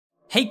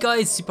Hey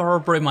guys,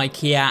 SuperHorrorBro Mike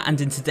here,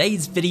 and in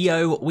today's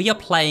video we are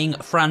playing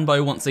Fran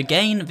Bow once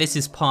again. This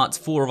is part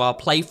 4 of our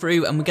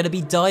playthrough, and we're going to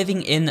be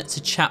diving in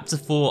to chapter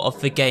 4 of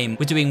the game.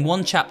 We're doing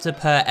 1 chapter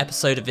per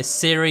episode of this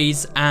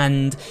series,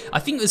 and I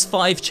think there's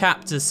 5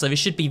 chapters, so there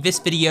should be this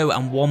video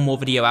and 1 more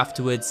video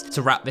afterwards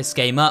to wrap this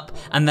game up,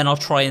 and then I'll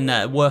try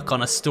and work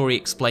on a story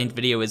explained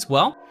video as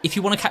well. If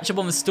you want to catch up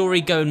on the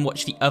story, go and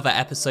watch the other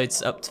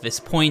episodes up to this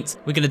point.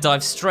 We're going to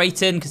dive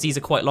straight in, because these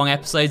are quite long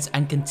episodes,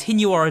 and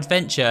continue our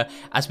adventure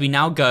as we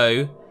now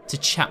go to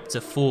chapter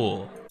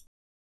 4.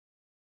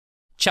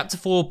 Chapter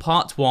 4,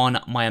 part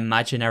 1, My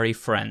Imaginary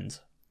Friend.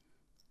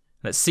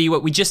 Let's see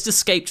what we just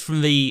escaped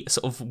from the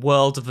sort of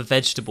world of the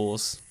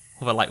vegetables,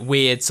 or the like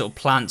weird sort of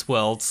plant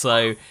world,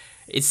 so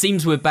it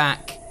seems we're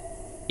back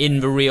in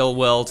the real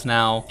world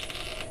now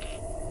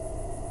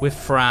with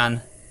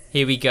Fran.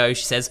 Here we go,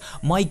 she says,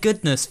 "My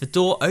goodness, the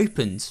door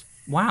opened.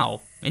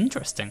 Wow,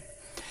 interesting.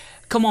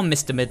 Come on,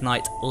 Mr.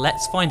 Midnight,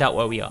 let's find out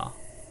where we are."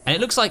 And it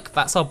looks like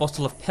that's our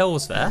bottle of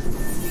pills there.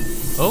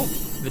 Oh,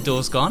 the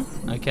door's gone,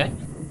 okay.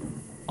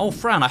 Oh,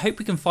 Fran, I hope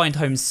we can find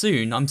home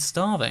soon, I'm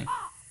starving.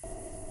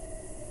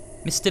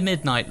 Mr.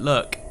 Midnight,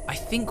 look, I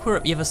think we're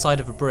at the other side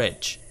of a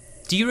bridge.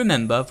 Do you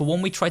remember the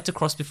one we tried to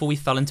cross before we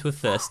fell into a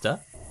thirster?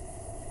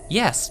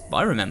 Yes,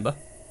 I remember.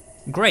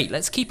 Great,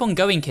 let's keep on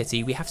going,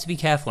 Kitty, we have to be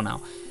careful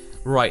now.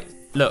 Right,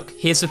 look,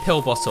 here's the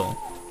pill bottle.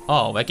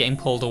 Oh, we're getting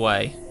pulled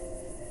away.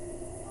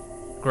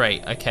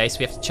 Great, okay, so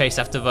we have to chase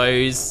after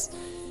those.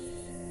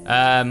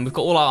 We've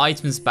got all our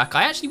items back.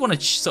 I actually want to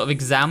sort of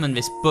examine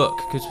this book,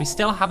 because we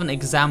still haven't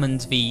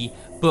examined the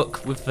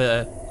book with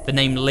the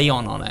name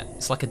Leon on it.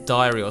 It's like a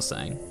diary or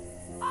something.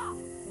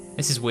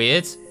 This is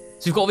weird. So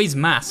we've got all these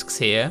masks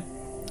here.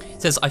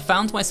 It says, "I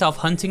found myself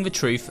hunting the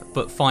truth,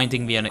 but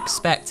finding the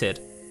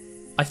unexpected.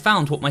 I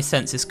found what my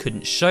senses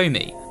couldn't show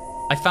me.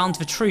 I found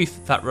the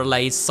truth that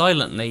relays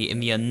silently in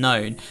the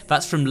unknown."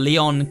 That's from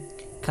Leon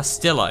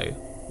Castillo,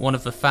 one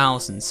of the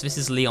thousands. This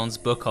is Leon's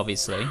book,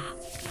 obviously.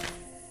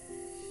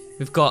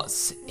 We've got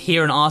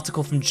here an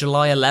article from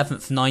July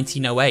 11th,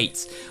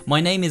 1908.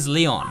 "My name is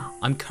Leon.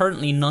 I'm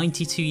currently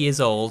 92 years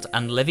old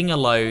and living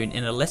alone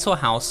in a little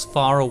house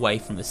far away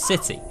from the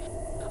city.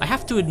 I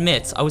have to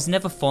admit I was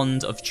never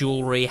fond of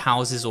jewellery,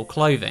 houses or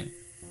clothing.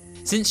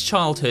 Since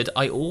childhood,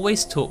 I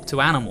always talked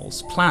to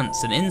animals,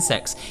 plants and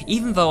insects,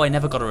 even though I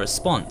never got a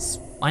response.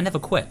 I never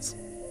quit.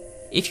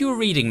 If you were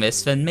reading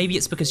this, then maybe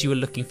it's because you were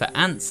looking for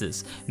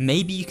answers.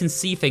 Maybe you can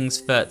see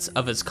things that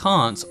others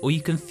can't, or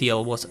you can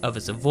feel what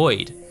others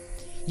avoid.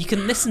 You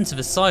can listen to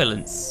the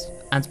silence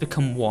and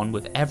become one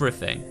with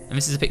everything." And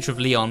this is a picture of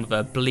Leon with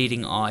a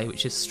bleeding eye,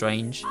 which is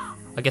strange.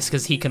 I guess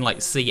because he can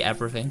like see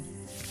everything.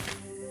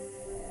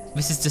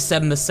 This is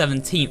December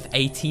 17th,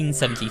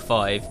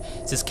 1875.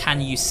 It says,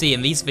 "Can you see?"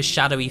 And these are the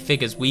shadowy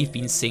figures we've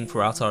been seeing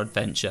throughout our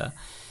adventure.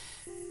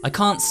 "I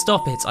can't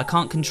stop it, I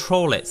can't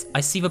control it. I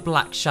see the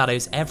black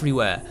shadows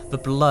everywhere. The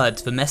blood,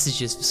 the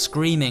messages, the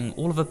screaming,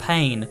 all of the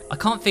pain. I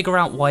can't figure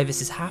out why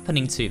this is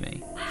happening to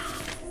me."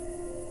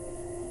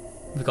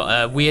 We've got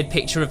a weird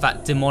picture of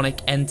that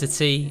demonic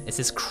entity. It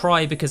says,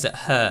 "Cry because it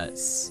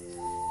hurts."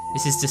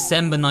 This is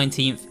December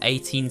 19th,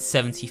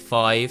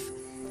 1875.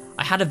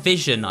 "I had a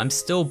vision, I'm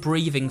still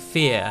breathing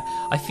fear.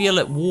 I feel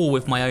at war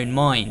with my own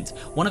mind.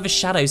 One of the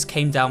shadows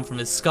came down from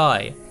the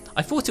sky.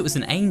 I thought it was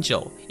an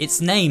angel. Its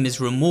name is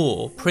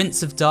Remor,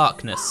 Prince of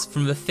Darkness,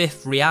 from the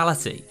 5th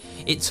reality.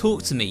 It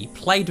talked to me,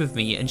 played with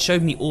me, and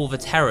showed me all the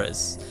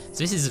terrors." So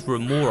this is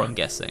Remor, I'm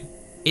guessing.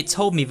 "It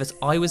told me that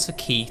I was the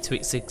key to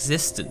its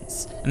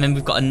existence." And then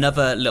we've got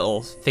another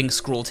little thing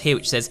scrawled here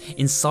which says,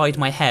 "Inside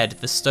my head,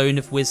 the stone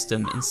of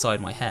wisdom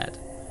inside my head."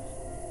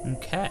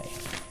 Okay.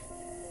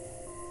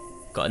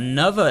 Got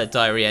another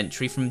diary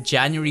entry from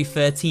January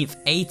 13th,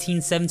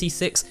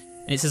 1876.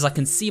 And it says, "I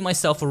can see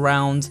myself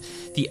around.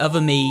 The other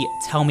me,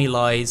 tell me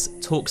lies,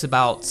 talks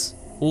about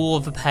all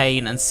of the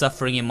pain and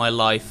suffering in my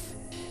life."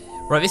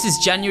 Right, this is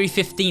January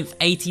 15th,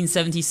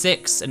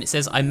 1876, and it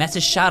says, "I met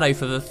a shadow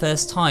for the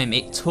first time.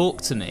 It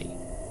talked to me."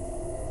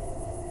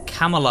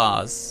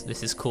 Camelars,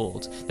 this is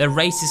called. Their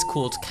race is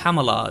called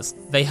Camelars.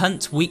 They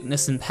hunt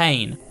weakness and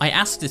pain. I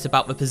asked it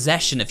about the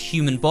possession of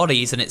human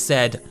bodies, and it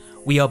said,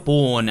 "We are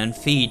born and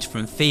feed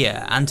from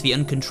fear and the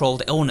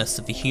uncontrolled illness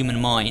of the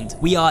human mind.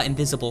 We are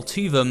invisible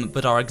to them,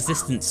 but our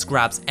existence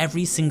grabs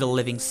every single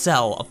living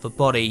cell of the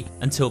body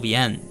until the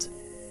end.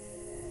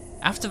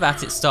 After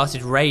that it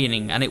started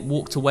raining and it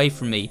walked away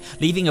from me,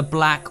 leaving a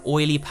black,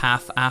 oily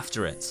path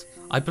after it.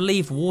 I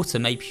believe water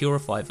may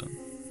purify them."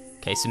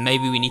 Okay, so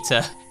maybe we need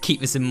to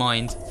keep this in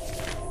mind.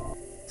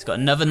 It's got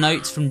another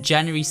note from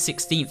January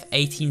 16th,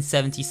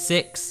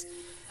 1876.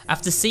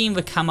 "After seeing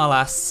the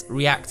Camelas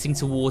reacting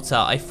to water,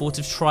 I thought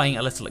of trying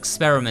a little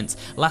experiment.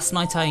 Last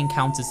night I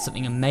encountered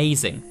something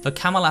amazing. The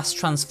Camelas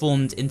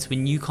transformed into a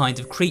new kind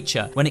of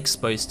creature when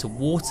exposed to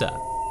water.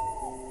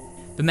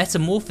 The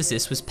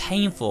metamorphosis was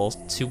painful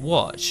to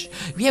watch."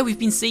 Yeah, we've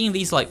been seeing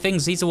these like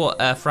things. These are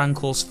what Fran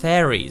calls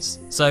fairies.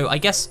 So I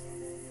guess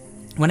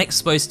when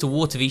exposed to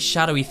water, these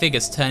shadowy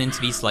figures turn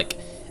into these like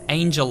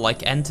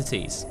angel-like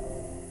entities.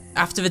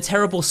 After the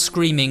terrible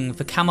screaming,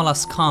 the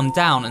Camelus calmed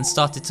down and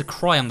started to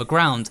cry on the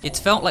ground. It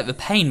felt like the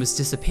pain was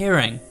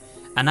disappearing.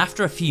 And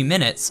after a few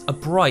minutes, a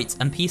bright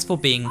and peaceful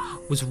being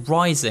was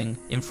rising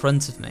in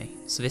front of me.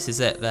 So this is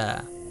it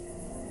there.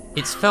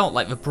 It felt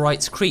like the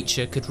bright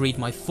creature could read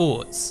my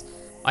thoughts.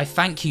 I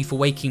thank you for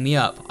waking me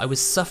up. I was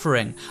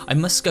suffering. I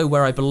must go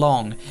where I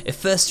belong.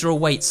 If Thirster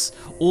awaits,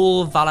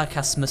 all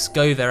Valakas must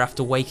go there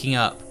after waking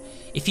up.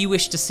 If you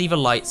wish to see the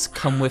lights,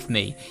 come with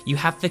me. You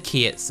have the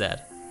key, it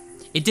said.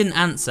 It didn't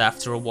answer.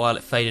 After a while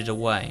it faded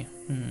away.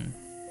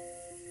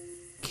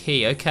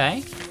 Key,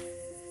 okay.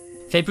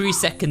 February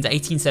 2nd,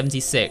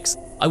 1876.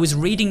 I was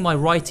reading my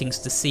writings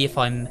to see if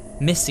I'm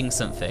missing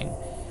something.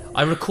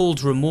 I recalled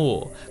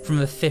Remor from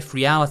the fifth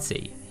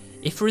reality.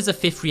 If there is a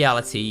fifth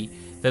reality,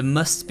 there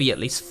must be at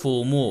least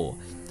 4 more.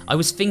 I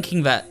was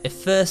thinking that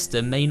if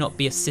Thirster may not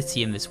be a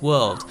city in this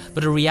world,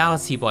 but a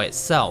reality by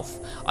itself,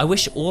 I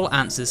wish all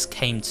answers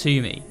came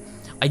to me.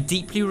 I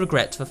deeply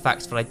regret the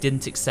fact that I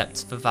didn't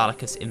accept the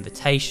Valakas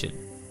invitation.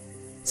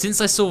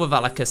 Since I saw the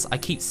Valakas, I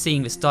keep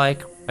seeing this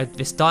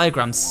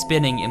diagram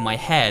spinning in my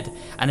head,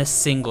 and a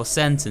single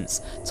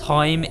sentence: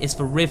 time is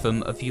the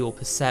rhythm of your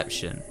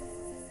perception.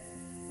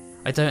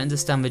 I don't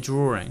understand the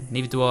drawing,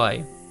 neither do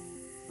I.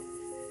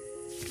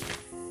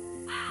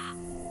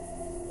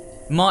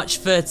 March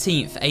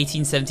 13th,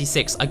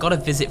 1876, I got a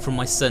visit from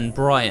my son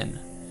Brian.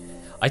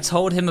 I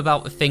told him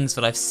about the things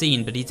that I've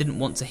seen, but he didn't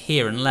want to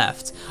hear and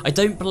left. I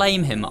don't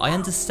blame him. I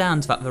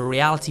understand that the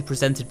reality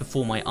presented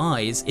before my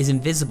eyes is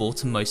invisible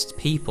to most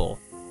people.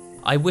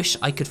 I wish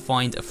I could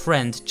find a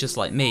friend just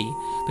like me,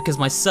 because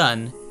my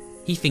son,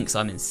 he thinks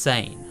I'm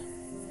insane.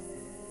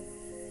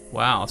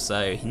 Wow,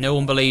 so no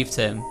one believed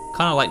him.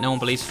 Kind of like no one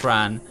believes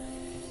Fran.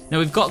 Now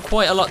we've got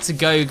quite a lot to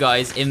go,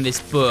 guys, in this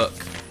book.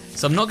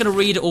 So I'm not going to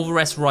read all the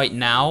rest right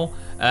now.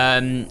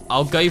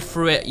 I'll go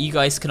through it. You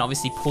guys can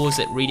obviously pause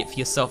it, read it for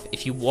yourself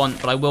if you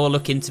want, but I will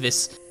look into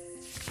this,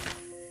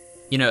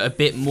 you know, a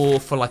bit more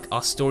for like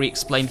our story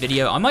explained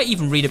video. I might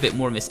even read a bit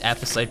more in this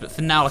episode, but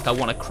for now, like, I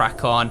want to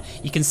crack on.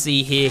 You can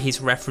see here he's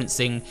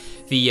referencing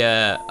the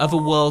other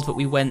world that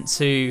we went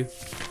to.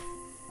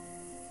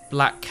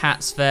 Black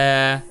Cat's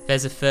there.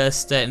 There's a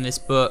Thirster in this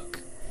book.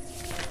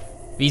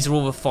 These are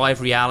all the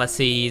 5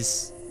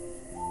 realities.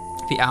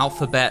 The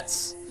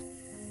alphabets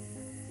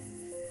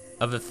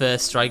of the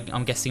Thirster,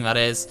 I'm guessing that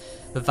is.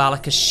 The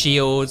Valakas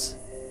shield,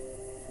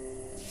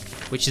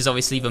 which is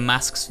obviously the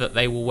masks that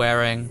they were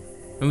wearing.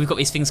 And we've got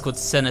these things called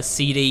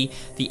Senacidi,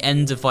 the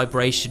end of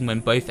vibration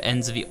when both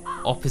ends of the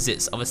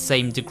opposites of the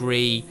same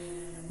degree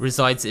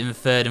resides in the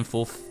 3rd and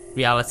 4th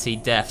reality,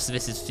 death. So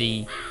this is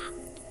the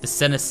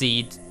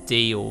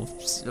Senacidi, or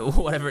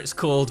whatever it's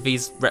called.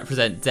 These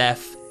represent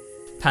death.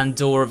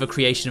 Pandora, the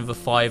creation of the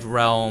 5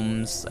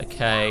 realms.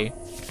 Okay.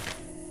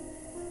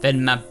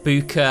 Then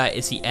Mabuka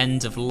is the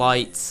end of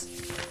light.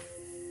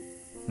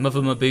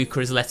 Mother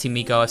Mabuka is letting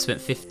me go. I've spent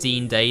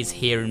 15 days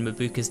here in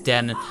Mabuka's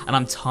den and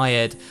I'm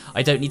tired.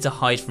 I don't need to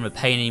hide from the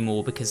pain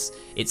anymore because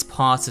it's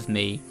part of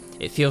me.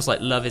 It feels like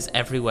love is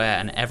everywhere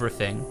and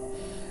everything.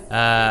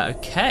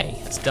 Okay,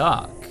 it's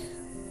dark.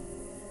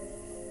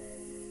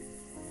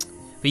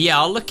 But yeah,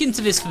 I'll look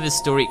into this for this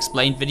story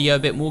explained video a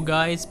bit more,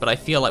 guys, but I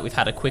feel like we've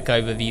had a quick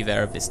overview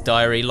there of this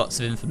diary. Lots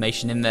of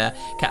information in there.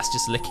 Cat's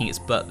just licking its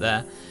butt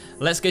there.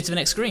 Let's go to the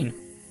next screen.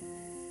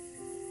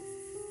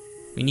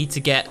 We need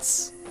to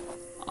get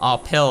our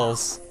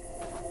pills.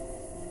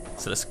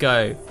 So let's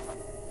go.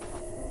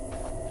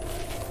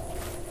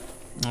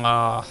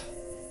 Ah.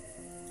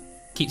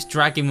 Keeps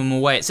dragging them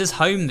away. It says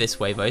home this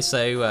way though,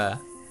 so,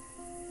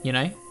 you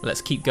know,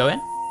 let's keep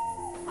going.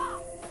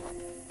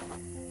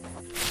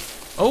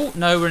 Oh,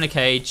 no, we're in a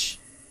cage.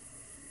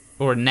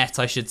 Or a net,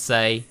 I should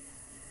say.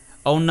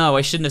 Oh no,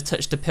 I shouldn't have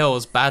touched the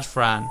pills. Bad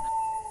Fran.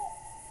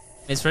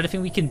 Is there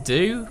anything we can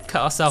do?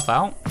 Cut ourselves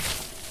out?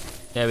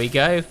 There we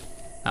go.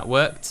 That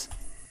worked.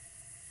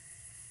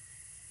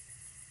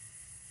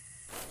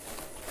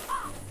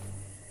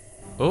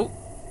 Oh.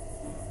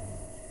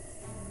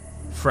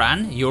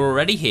 Fran, you're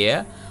already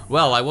here?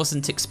 Well, I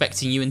wasn't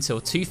expecting you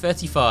until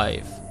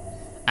 2:35.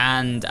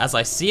 And as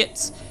I see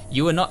it,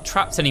 you are not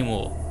trapped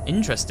anymore.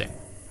 Interesting.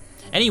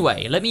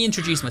 Anyway, let me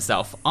introduce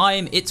myself.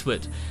 I'm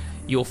Itward,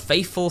 your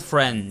faithful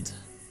friend.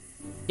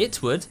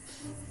 Itward?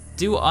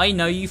 Do I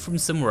know you from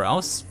somewhere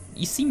else?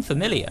 You seem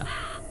familiar.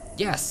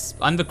 Yes,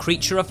 I'm the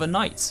creature of the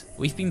night.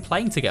 We've been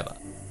playing together.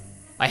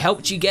 I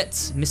helped you get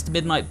Mr.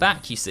 Midnight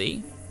back, you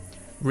see.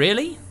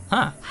 Really?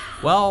 Huh.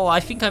 Well, I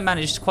think I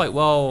managed quite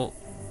well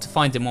to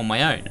find him on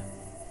my own.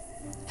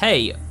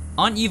 Hey,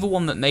 aren't you the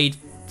one that made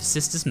the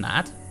sisters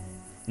mad?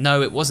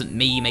 No, it wasn't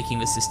me making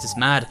the sisters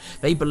mad.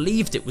 They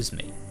believed it was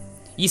me.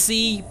 You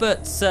see,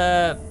 but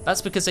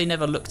that's because they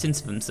never looked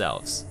into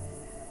themselves.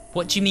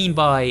 What do you mean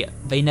by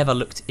they never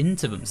looked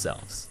into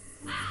themselves?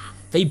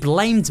 They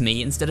blamed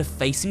me instead of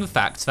facing the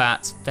fact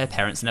that their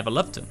parents never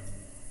loved them.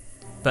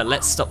 But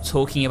let's stop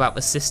talking about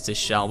the sisters,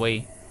 shall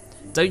we?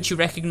 Don't you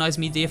recognize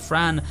me, dear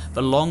Fran,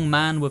 the long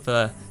man with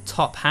a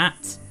top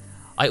hat?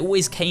 I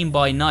always came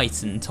by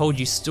night and told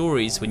you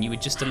stories when you were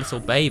just a little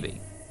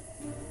baby.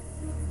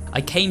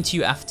 I came to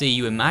you after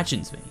you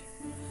imagined me.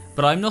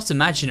 But I'm not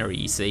imaginary,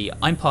 you see,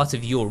 I'm part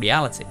of your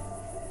reality.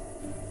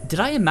 Did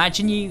I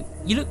imagine you?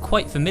 You look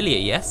quite familiar,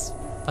 yes?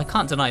 I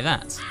can't deny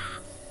that.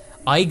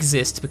 I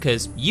exist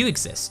because you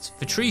exist.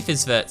 The truth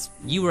is that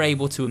you were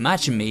able to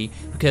imagine me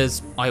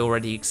because I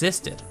already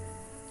existed.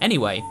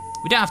 Anyway,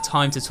 we don't have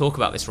time to talk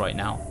about this right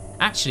now.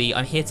 Actually,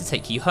 I'm here to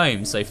take you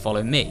home, so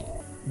follow me.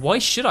 Why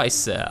should I,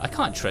 sir? I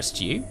can't trust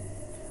you.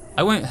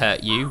 I won't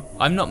hurt you.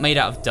 I'm not made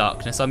out of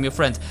darkness, I'm your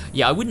friend.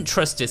 Yeah, I wouldn't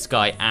trust this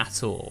guy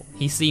at all.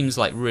 He seems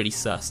like really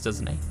sus,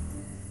 doesn't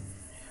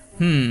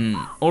he?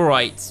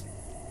 Alright.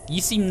 You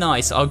seem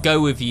nice, I'll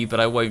go with you, but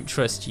I won't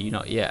trust you,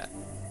 not yet.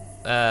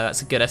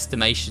 That's a good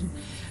estimation.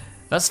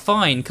 That's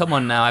fine, come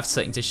on now, I have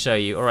something to show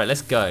you. Alright,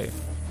 let's go.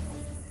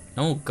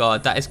 Oh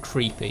god, that is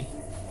creepy.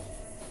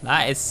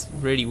 That is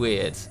really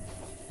weird.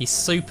 He's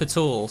super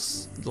tall,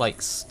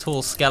 like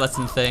tall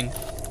skeleton thing.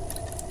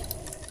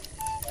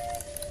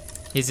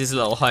 Here's his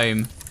little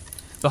home.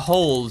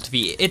 Behold,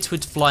 the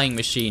Itward flying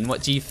machine,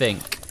 what do you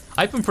think?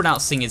 I've been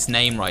pronouncing his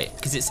name right,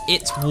 because it's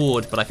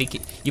Itward, but I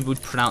think you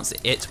would pronounce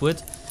it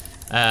Itward.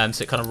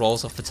 So it kind of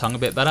rolls off the tongue a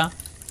bit better.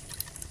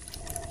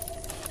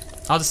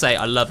 I'll just say,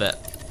 I love it.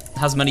 It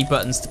has many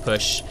buttons to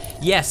push.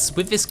 Yes,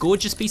 with this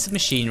gorgeous piece of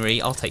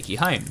machinery, I'll take you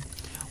home.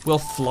 We'll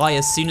fly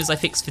as soon as I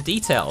fix the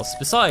details.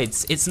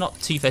 Besides, it's not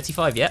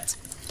 2:35 yet.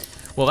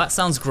 Well, that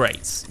sounds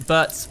great,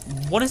 but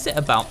what is it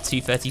about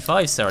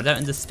 2:35, sir? I don't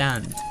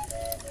understand.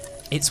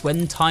 It's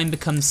when time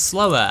becomes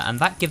slower, and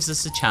that gives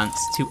us a chance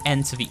to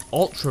enter the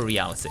ultra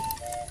reality.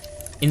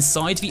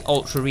 Inside the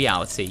ultra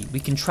reality, we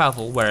can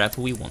travel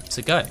wherever we want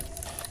to go.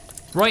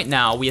 Right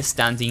now, we are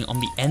standing on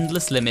the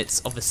endless limits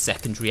of the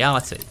second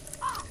reality.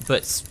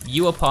 But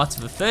you are part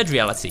of a third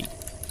reality.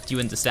 Do you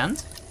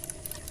understand?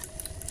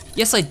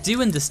 Yes, I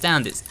do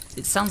understand.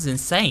 It sounds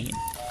insane.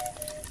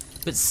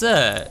 But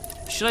sir,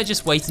 should I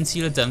just wait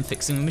until you're done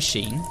fixing the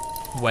machine?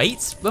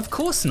 Wait? Of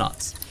course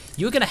not.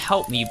 You're gonna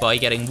help me by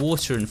getting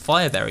water and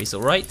fire berries,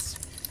 alright?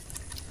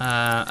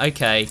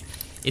 Okay.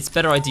 It's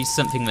better I do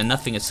something than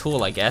nothing at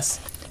all, I guess.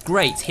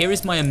 Great, here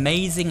is my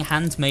amazing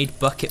handmade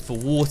bucket for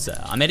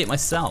water. I made it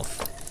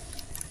myself.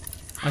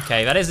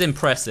 Okay, that is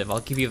impressive,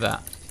 I'll give you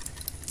that.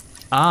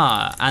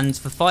 Ah, and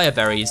for fire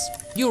berries,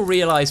 you'll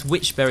realise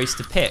which berries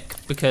to pick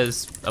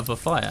because of the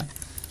fire.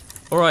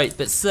 Alright,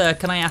 but sir,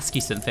 can I ask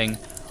you something?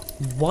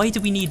 Why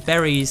do we need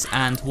berries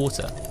and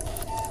water?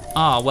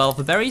 Ah, well,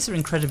 the berries are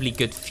incredibly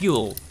good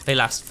fuel. They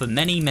last for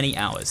many, many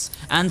hours.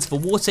 And the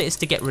water is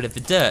to get rid of the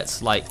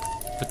dirt, like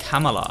the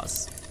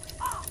camelars.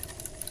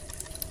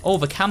 Oh,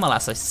 the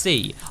camelas, I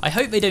see. I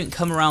hope they don't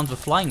come around the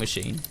flying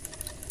machine.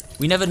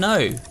 We never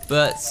know,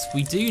 but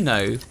we do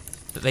know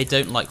that they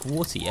don't like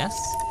water, yes?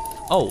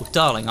 Oh,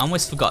 darling, I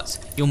almost forgot.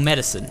 Your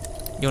medicine.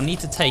 You'll need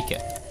to take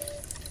it.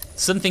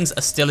 Some things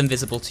are still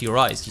invisible to your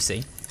eyes, you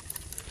see.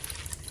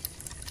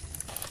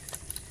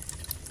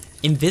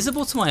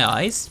 Invisible to my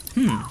eyes?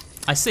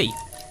 I see.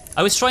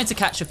 I was trying to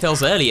catch the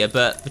pills earlier,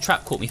 but the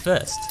trap caught me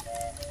first.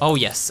 Oh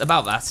yes,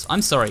 about that.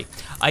 I'm sorry.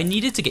 I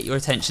needed to get your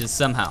attention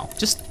somehow.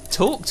 Just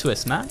talk to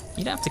us, man.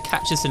 You don't have to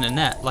catch us in a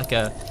net like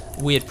a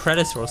weird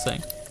predator or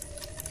something.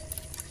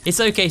 It's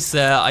okay,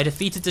 sir. I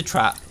defeated the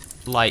trap,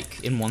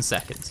 like, in 1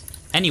 second.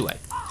 Anyway,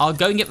 I'll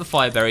go and get the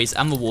fire berries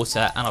and the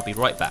water, and I'll be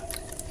right back.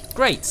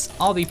 Great.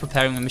 I'll be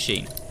preparing the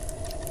machine.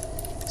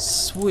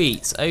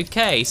 Sweet.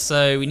 Okay,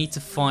 so we need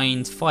to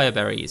find fire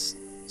berries.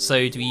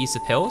 So do we use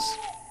the pills?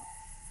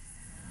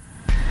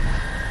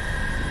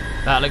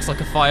 That looks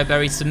like a fire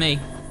berry to me.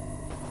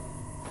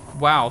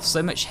 Wow,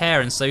 so much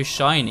hair and so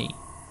shiny.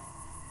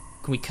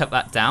 Can we cut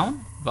that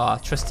down with our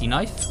trusty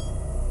knife?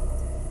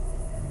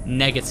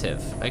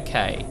 Negative.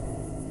 Okay.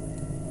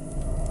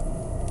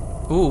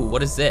 Ooh,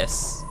 what is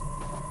this?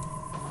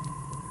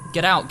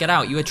 Get out, get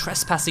out. You are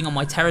trespassing on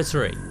my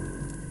territory.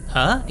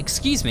 Huh?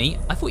 Excuse me?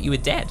 I thought you were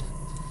dead.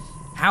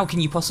 How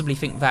can you possibly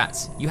think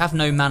that? You have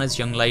no manners,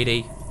 young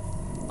lady.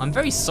 I'm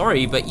very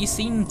sorry, but you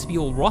seem to be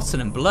all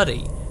rotten and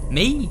bloody.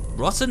 Me?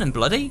 Rotten and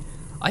bloody?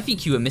 I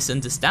think you are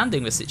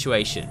misunderstanding the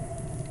situation.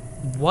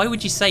 Why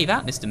would you say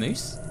that, Mr.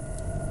 Moose?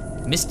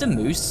 Mr.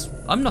 Moose?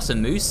 I'm not a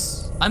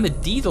moose. I'm a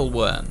deedle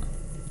worm.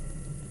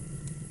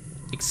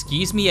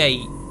 Excuse me,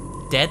 a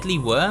deadly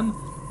worm?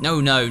 No,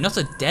 not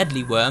a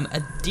deadly worm, a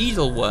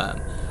deedle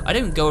worm. I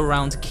don't go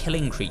around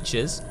killing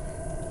creatures.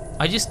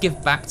 I just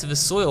give back to the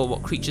soil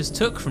what creatures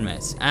took from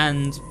it,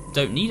 and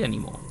don't need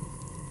anymore.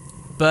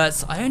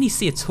 But I only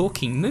see a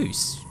talking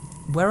moose.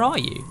 Where are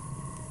you?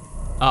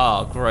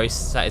 Oh,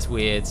 gross, that is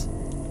weird.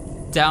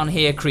 Down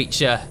here,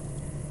 creature.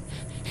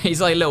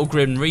 He's like a little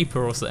Grim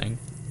Reaper or something.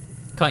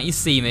 Can't you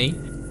see me?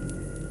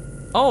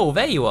 Oh,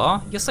 there you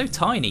are. You're so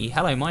tiny.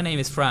 Hello, my name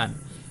is Fran.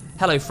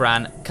 Hello,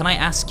 Fran. Can I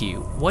ask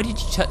you, why did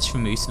you touch the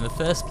moose in the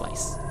first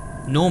place?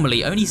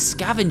 Normally, only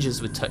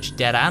scavengers would touch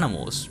dead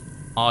animals.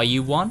 Are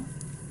you one?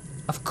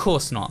 Of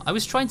course not. I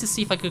was trying to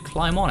see if I could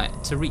climb on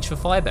it to reach for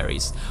fire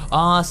berries.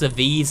 Ah, so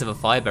these are the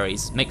fire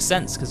berries. Makes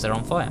sense because they're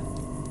on fire.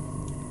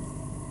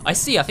 I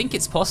see, I think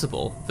it's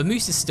possible. The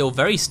moose is still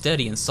very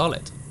sturdy and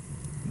solid.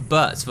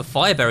 But the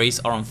fire berries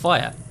are on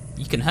fire.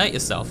 You can hurt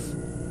yourself.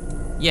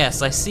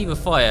 Yes, I see the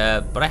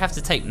fire, but I have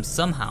to take them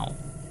somehow.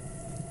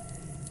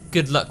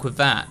 Good luck with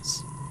that.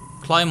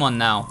 Climb on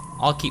now.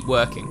 I'll keep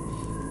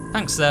working.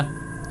 Thanks,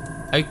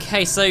 sir.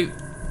 Okay, so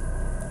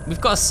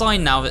we've got a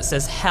sign now that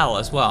says hell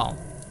as well,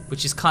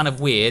 which is kind of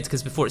weird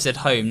because before it said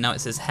home, now it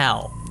says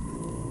hell.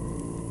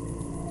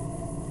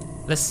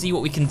 Let's see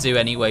what we can do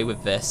anyway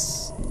with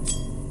this.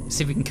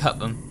 See if we can cut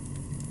them.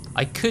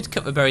 I could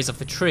cut the berries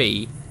off a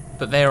tree,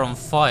 but they're on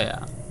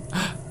fire.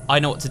 I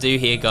know what to do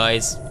here,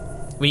 guys.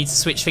 We need to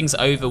switch things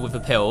over with the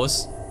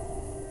pills.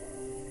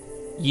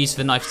 Use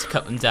the knife to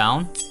cut them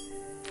down.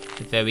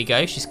 There we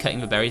go, she's cutting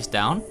the berries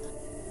down,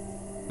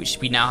 which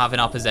we now have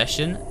in our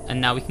possession, and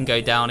now we can go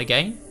down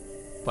again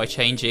by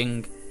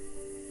changing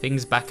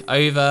things back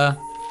over.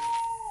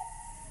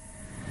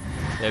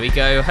 There we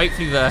go.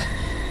 Hopefully the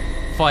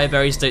fire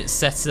berries don't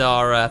set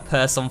our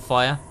purse on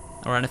fire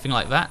or anything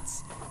like that.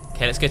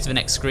 Okay, let's go to the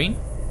next screen.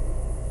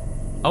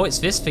 Oh, it's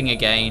this thing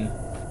again.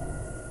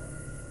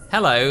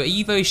 Hello, are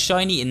you those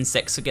shiny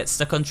insects that get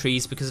stuck on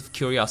trees because of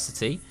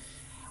curiosity?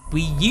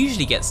 We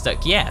usually get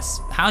stuck, yes.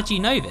 How do you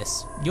know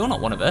this? You're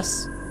not one of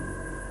us.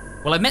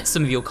 Well, I met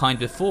some of your kind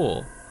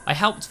before. I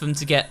helped them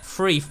to get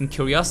free from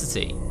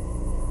curiosity.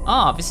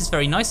 Ah, this is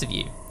very nice of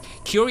you.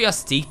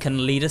 Curiosity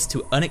can lead us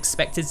to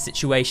unexpected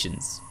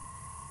situations.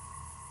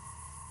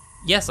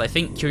 Yes, I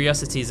think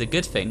curiosity is a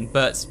good thing,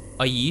 but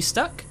are you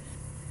stuck?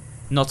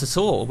 Not at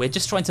all. We're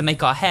just trying to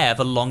make our hair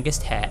the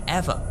longest hair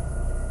ever.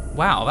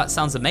 Wow, that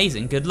sounds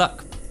amazing. Good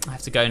luck. I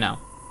have to go now.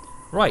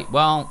 Right,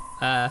 well,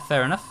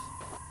 fair enough.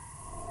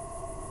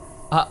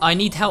 I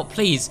need help,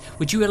 please.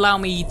 Would you allow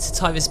me to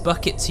tie this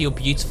bucket to your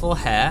beautiful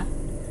hair?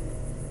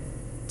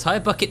 Tie a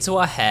bucket to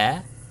our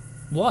hair?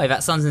 Why?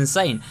 That sounds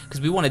insane. Because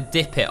we want to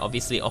dip it,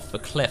 obviously, off the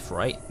cliff,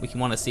 right? We can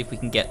want to see if we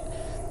can get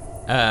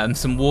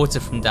some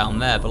water from down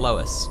there below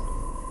us.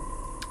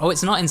 Oh,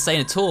 it's not insane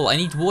at all. I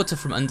need water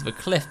from under the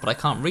cliff, but I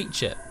can't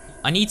reach it.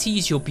 I need to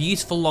use your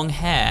beautiful long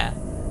hair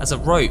as a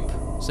rope,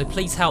 so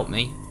please help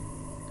me.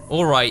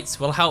 Alright,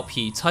 we'll help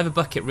you. Tie the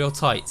bucket real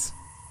tight.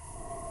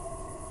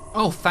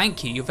 Oh,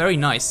 thank you. You're very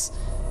nice.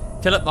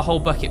 Fill up the whole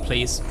bucket,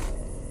 please.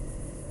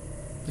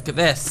 Look at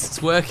this.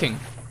 It's working.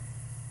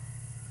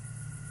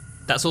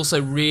 That's also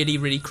really,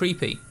 really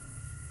creepy.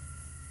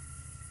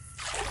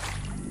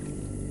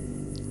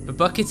 The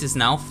bucket is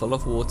now full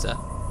of water.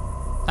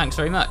 Thanks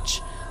very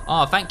much.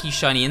 Ah, thank you,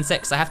 shiny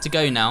insects. I have to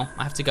go now.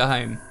 I have to go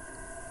home.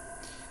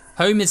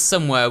 Home is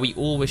somewhere we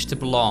all wish to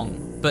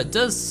belong. But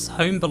does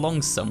home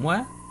belong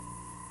somewhere?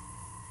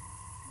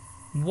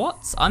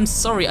 What? I'm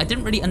sorry, I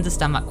didn't really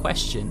understand that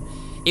question.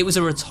 It was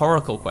a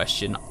rhetorical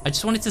question. I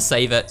just wanted to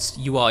say that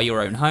you are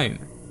your own home.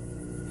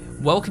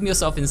 Welcome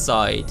yourself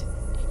inside.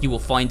 You will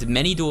find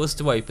many doors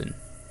to open.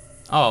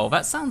 Oh,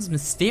 that sounds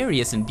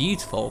mysterious and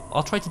beautiful.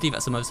 I'll try to do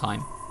that some other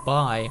time.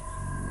 Bye.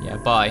 Yeah,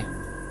 bye.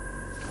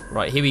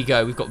 Right, here we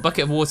go. We've got a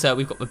bucket of water.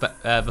 We've got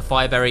the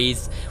fire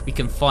berries. We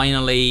can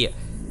finally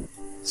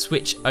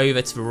switch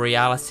over to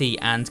reality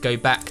and go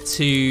back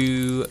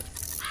to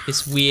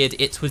this weird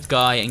Itward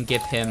guy and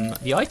give him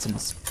the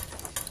items.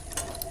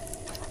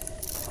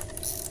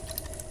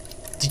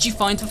 Did you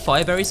find the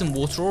fire berries and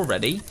water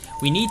already?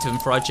 We need them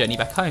for our journey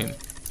back home.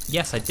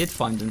 Yes, I did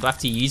find them. Do I have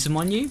to use them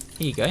on you?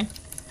 Here you go.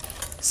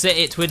 Sir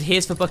Itward,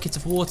 here's the bucket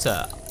of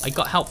water. I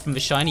got help from the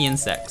shiny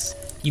insects.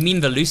 You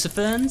mean the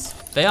luciferns?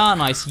 They are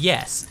nice,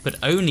 yes, but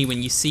only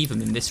when you see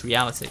them in this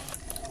reality.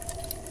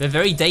 They're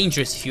very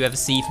dangerous if you ever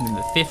see them in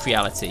the fifth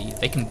reality.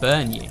 They can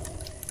burn you.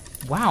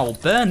 Wow,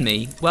 burn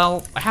me?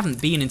 Well, I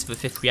haven't been into the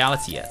fifth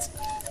reality yet.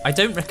 I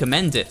don't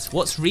recommend it.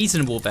 What's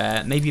reasonable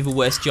there? Maybe the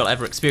worst you'll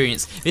ever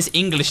experience. This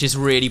English is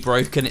really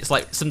broken. It's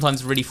like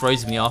sometimes really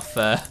throws me off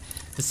the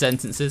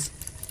sentences.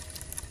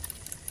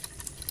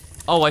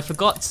 Oh, I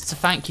forgot to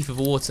thank you for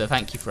the water.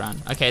 Thank you,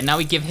 Fran. Okay, now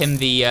we give him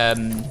the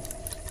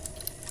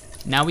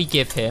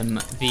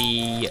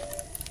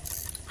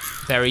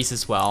berries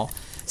as well.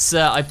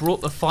 Sir, I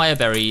brought the fire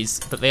berries,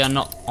 but they are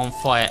not on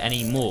fire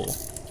anymore.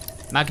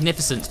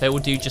 Magnificent, they will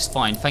do just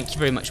fine. Thank you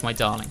very much, my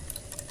darling.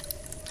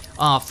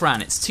 Ah,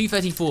 Fran, it's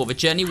 2:34. The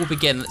journey will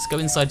begin. Let's go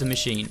inside the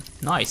machine.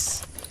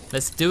 Nice.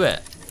 Let's do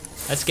it.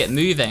 Let's get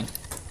moving.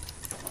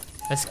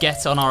 Let's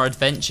get on our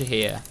adventure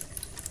here.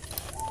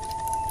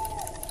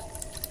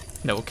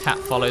 Little cat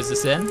follows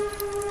us in.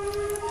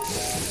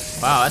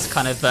 Wow, that's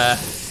kind of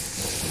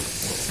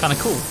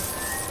cool.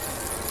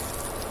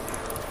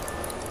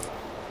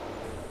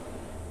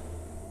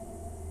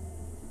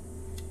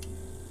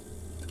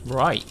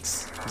 Right,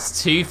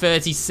 it's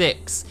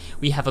 2:36.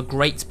 We have a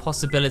great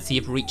possibility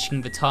of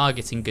reaching the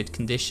target in good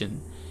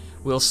condition.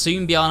 We'll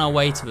soon be on our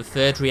way to the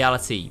third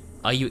reality.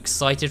 Are you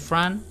excited,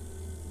 Fran?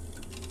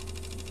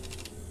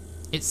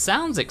 It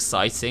sounds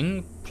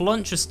exciting.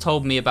 Plonch just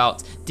told me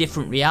about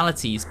different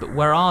realities, but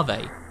where are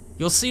they?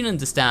 You'll soon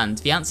understand.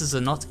 The answers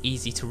are not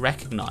easy to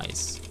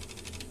recognize.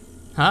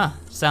 Huh,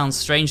 sounds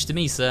strange to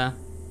me, sir.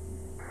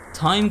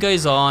 Time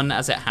goes on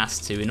as it has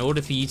to in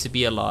order for you to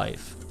be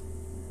alive.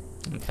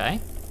 Okay.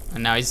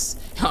 And now he's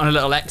on a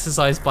little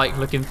exercise bike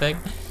looking thing.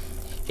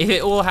 If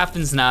it all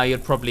happens now,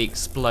 you'd probably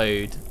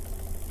explode.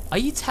 Are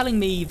you telling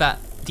me that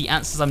the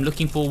answers I'm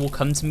looking for will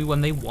come to me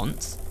when they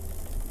want?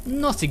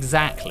 Not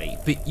exactly,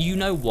 but you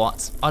know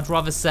what? I'd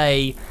rather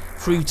say,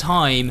 through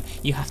time,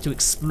 you have to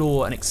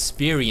explore and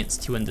experience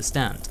to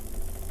understand.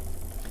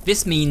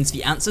 This means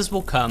the answers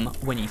will come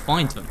when you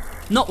find them,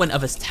 not when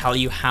others tell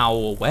you how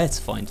or where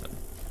to find them.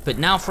 But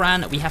now,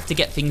 Fran, we have to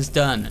get things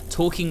done.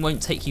 Talking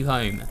won't take you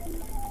home.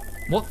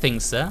 What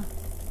things, sir?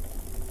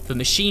 The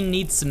machine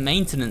needs some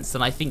maintenance,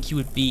 and I think you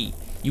would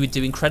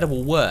do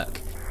incredible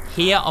work.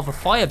 Here are the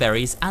fire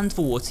berries and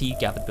the water you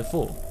gathered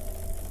before.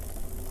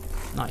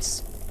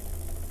 Nice.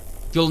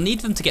 You'll need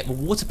them to get the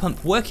water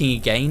pump working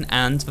again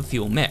and the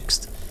fuel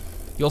mixed.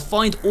 You'll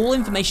find all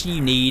information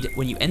you need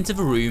when you enter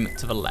the room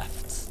to the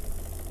left.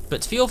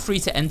 But feel free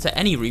to enter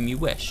any room you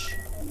wish.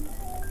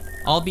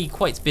 I'll be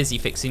quite busy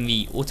fixing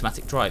the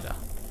automatic driver.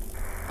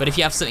 But if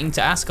you have something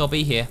to ask, I'll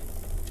be here.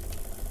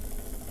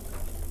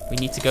 We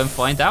need to go and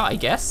find out, I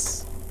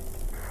guess.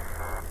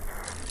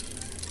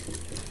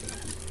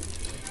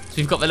 So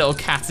we've got the little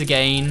cat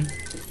again.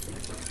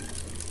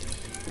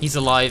 He's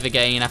alive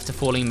again after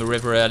falling in the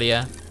river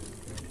earlier.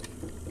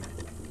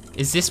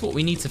 Is this what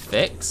we need to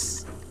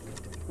fix?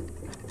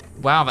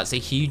 Wow, that's a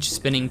huge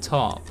spinning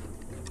top.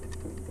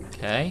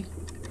 Okay.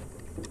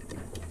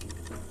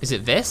 Is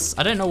it this?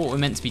 I don't know what we're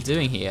meant to be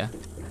doing here.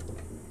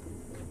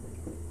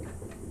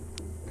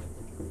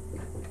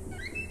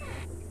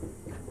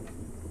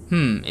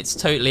 It's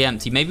totally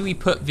empty. Maybe we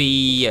put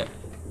the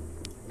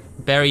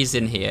berries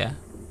in here.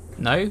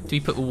 No? Do we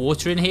put the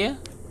water in here?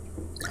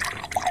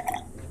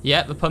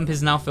 Yeah, the pump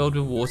is now filled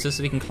with water,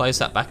 so we can close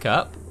that back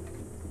up.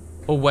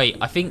 Oh wait,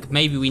 I think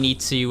maybe we need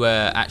to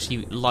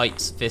actually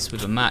light this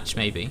with a match,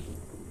 maybe.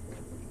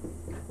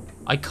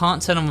 I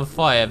can't turn on the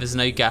fire, there's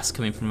no gas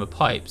coming from the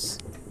pipes.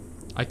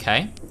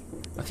 Okay.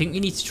 I think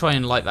we need to try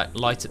and light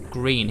up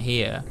green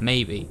here,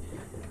 maybe.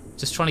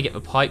 Just trying to get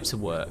the pipe to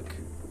work.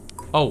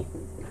 Oh.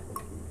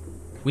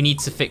 We need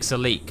to fix a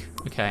leak.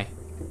 Okay.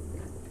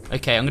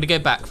 Okay, I'm gonna go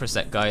back for a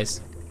sec,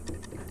 guys.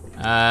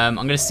 I'm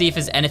gonna see if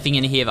there's anything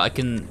in here that I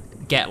can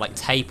get, like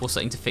tape or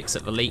something to fix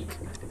up the leak.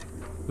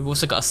 We've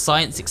also got a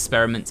science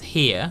experiment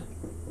here.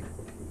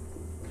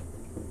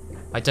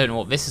 I don't know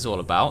what this is all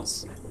about.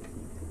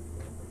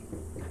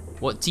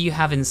 What do you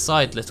have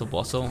inside, little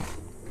bottle?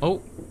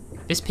 Oh,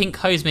 this pink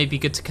hose may be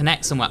good to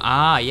connect somewhere.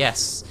 Ah,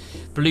 yes.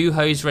 Blue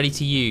hose ready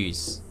to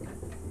use.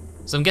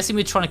 So I'm guessing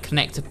we're trying to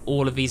connect up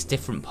all of these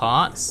different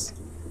parts.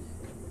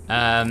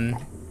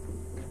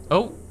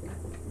 Oh,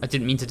 I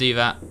didn't mean to do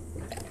that.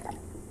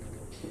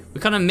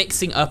 We're kind of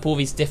mixing up all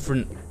these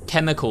different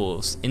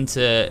chemicals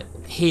into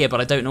here,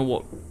 but I don't know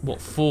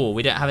what for.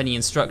 We don't have any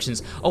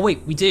instructions. Oh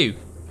wait, we do.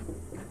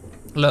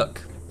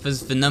 Look,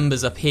 there's the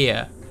numbers up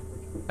here.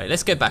 Right,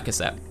 let's go back a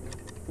sec.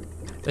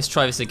 Let's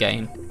try this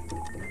again.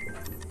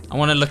 I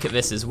want to look at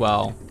this as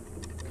well.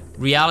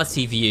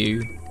 Reality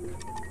view,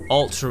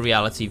 ultra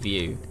reality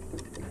view.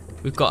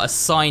 We've got a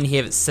sign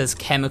here that says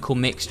chemical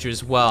mixture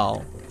as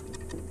well.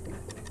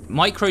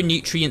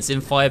 Micronutrients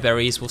in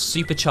fireberries will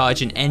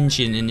supercharge an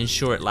engine and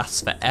ensure it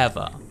lasts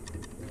forever.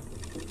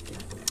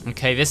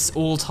 Okay, this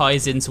all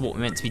ties into what we're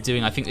meant to be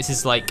doing. I think this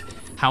is like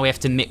how we have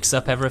to mix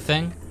up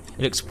everything.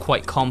 It looks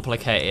quite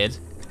complicated.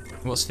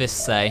 What's this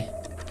say?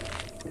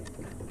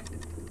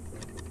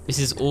 This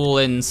is all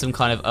in some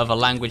kind of other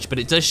language, but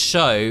it does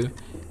show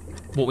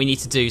what we need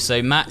to do.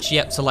 So match,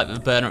 yep, to light the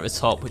burner at the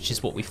top, which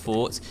is what we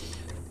thought.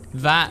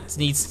 That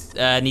needs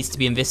to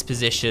be in this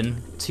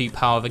position to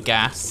power the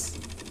gas.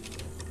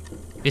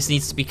 This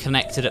needs to be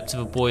connected up to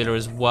the boiler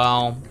as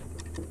well.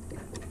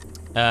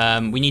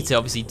 We need to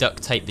obviously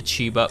duct tape the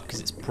tube up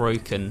because it's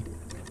broken.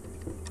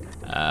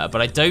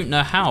 But I don't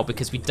know how,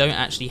 because we don't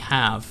actually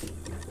have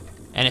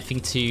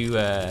anything to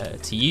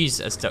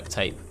use as duct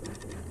tape.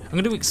 I'm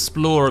going to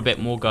explore a bit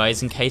more,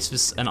 guys, in case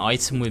there's an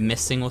item we're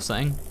missing or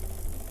something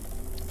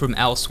from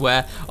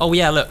elsewhere. Oh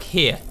yeah, look,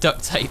 here,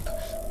 duct tape.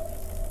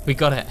 We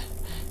got it.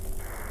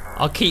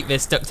 I'll keep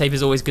this. Duct tape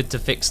is always good to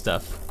fix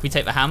stuff. Can we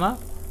take the hammer?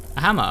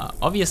 A hammer,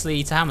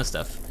 obviously, to hammer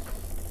stuff.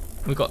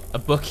 We've got a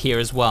book here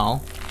as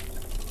well.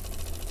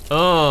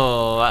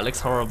 Oh, that looks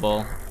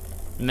horrible.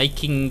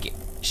 Making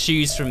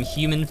shoes from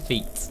human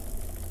feet.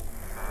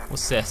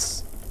 What's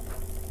this?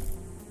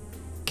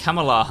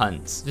 Camelot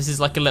hunt. This is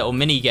like a little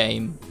mini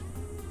game.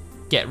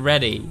 Get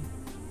ready.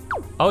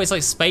 Oh, it's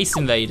like Space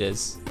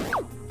Invaders.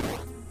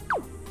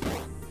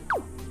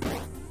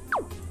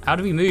 How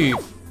do we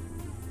move?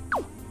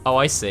 Oh,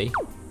 I see.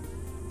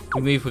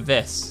 We move with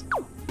this.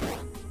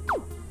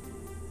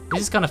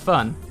 This is kind of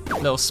fun.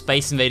 Little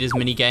Space Invaders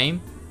mini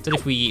game. Don't know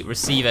if we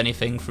receive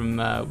anything from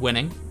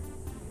winning.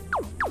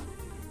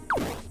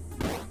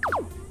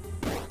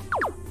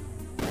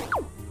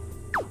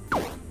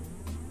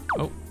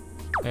 Oh,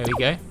 there we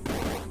go.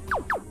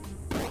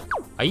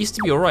 I used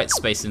to be alright,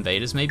 Space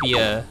Invaders. Maybe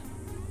oh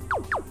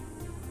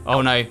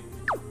no.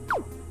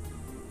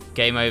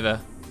 Game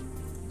over.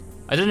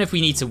 I don't know if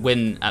we need to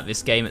win at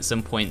this game at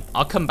some point.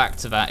 I'll come back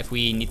to that if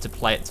we need to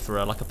play it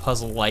for like a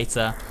puzzle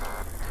later.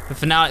 But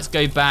for now, let's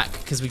go back,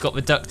 because we got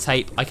the duct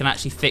tape. I can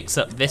actually fix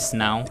up this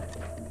now,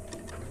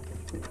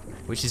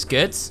 which is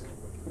good.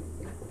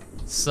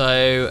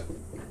 So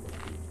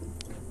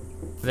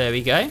there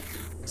we go.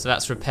 So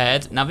that's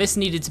repaired. Now this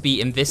needed to be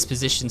in this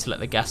position to let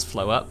the gas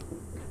flow up.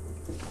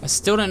 I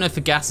still don't know if the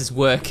gas is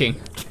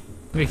working.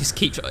 We just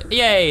keep,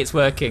 yay, it's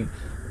working.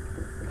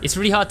 It's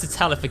really hard to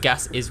tell if the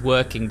gas is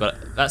working,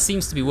 but that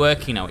seems to be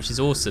working now, which is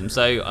awesome.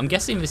 So I'm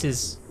guessing this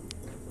is,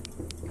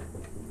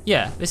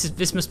 yeah,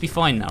 this must be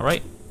fine now,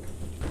 right?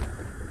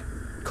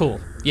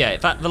 Cool. Yeah, in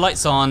fact, the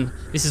light's on.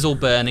 This is all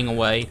burning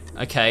away.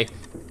 Okay.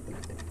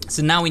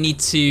 So now we need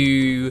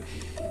to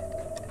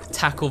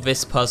tackle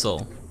this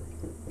puzzle,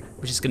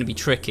 which is going to be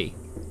tricky.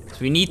 So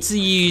we need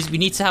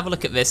to have a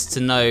look at this to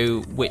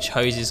know which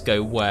hoses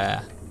go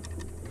where.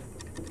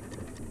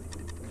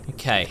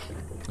 Okay,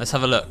 let's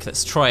have a look.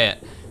 Let's try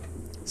it.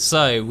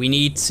 So we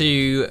need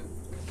to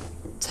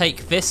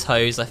take this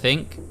hose, I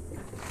think,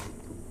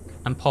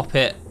 and pop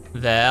it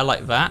there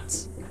like that.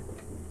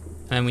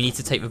 And then we need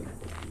to take the,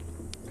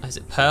 is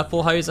it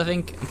purple hose, I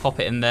think, and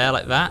pop it in there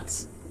like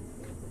that.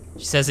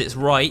 She says it's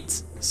right,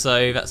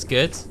 so that's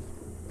good.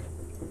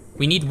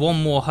 We need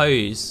one more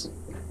hose.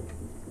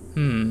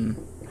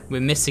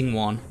 We're missing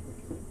one.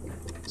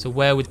 So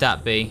where would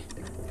that be?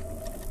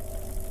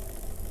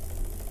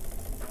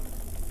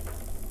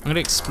 I'm gonna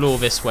explore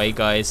this way,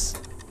 guys.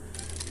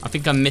 I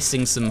think I'm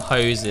missing some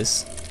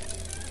hoses.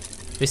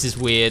 This is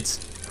weird.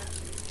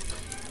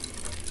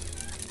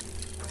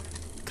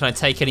 Can I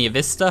take any of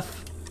this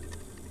stuff?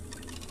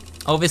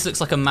 Oh, this looks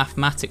like a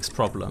mathematics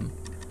problem.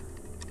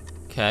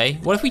 Okay,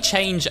 what if we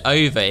change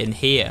over in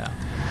here?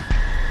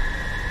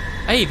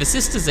 Hey, the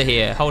sisters are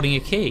here holding a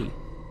key.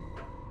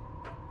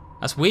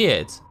 That's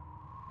weird.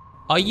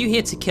 Are you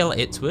here to kill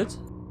Itward?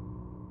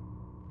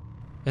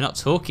 They're not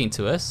talking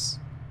to us.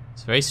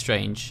 It's very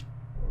strange.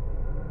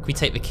 Can we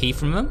take the key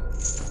from them?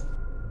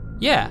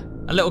 Yeah,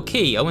 a little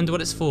key. I wonder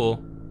what it's for.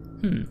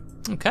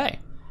 Okay.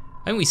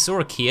 I think we saw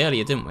a key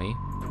earlier, didn't we?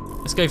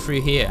 Let's go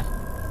through here.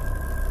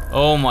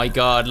 Oh my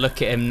god,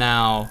 look at him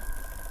now.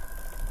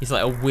 He's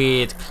like a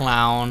weird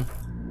clown.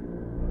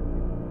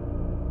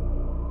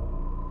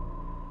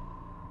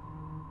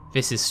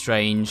 This is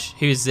strange.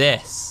 Who's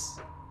this?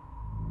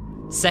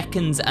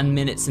 Seconds and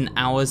minutes and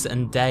hours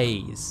and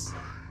days.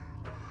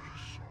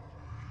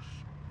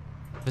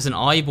 There's an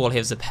eyeball here,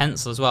 there's a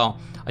pencil as well.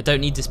 I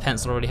don't need this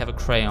pencil, I already have a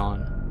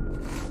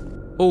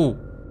crayon. Oh,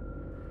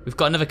 we've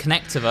got another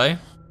connector though.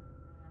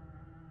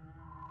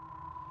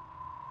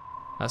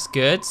 That's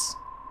good.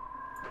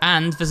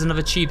 And there's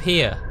another tube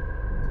here.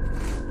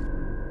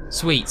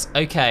 Sweet,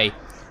 okay.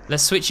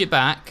 Let's switch it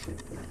back.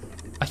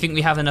 I think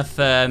we have enough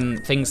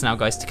things now,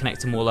 guys, to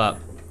connect them all up.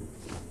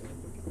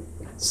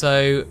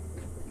 So,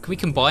 can we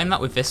combine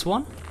that with this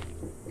one?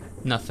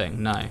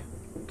 Nothing, no.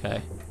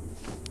 Okay.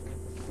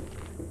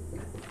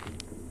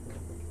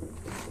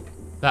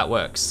 That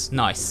works,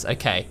 nice,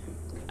 okay.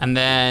 And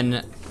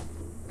then,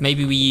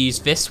 maybe we use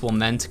this one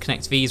then to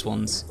connect these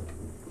ones.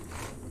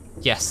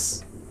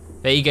 Yes.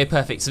 There you go,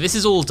 perfect. So this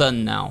is all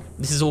done now.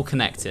 This is all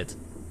connected.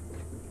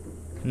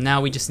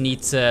 Now we just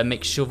need to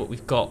make sure that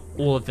we've got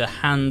all of the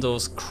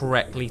handles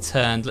correctly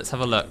turned. Let's have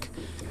a look.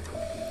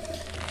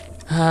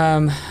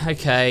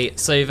 Okay,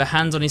 so the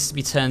handle needs to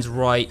be turned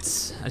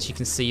right, as you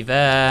can see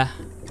there.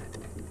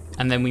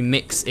 And then we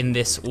mix in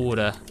this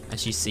order,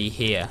 as you see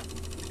here.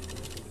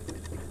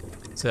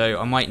 So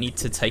I might need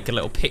to take a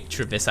little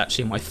picture of this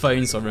actually on my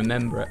phone so I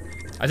remember it.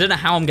 I don't know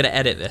how I'm going to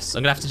edit this.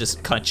 I'm going to have to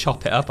just kind of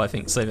chop it up, I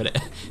think, so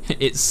that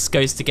it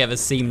goes together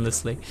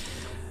seamlessly.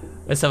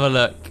 Let's have a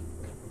look.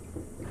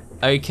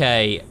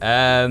 Okay,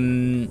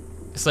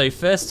 so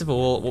first of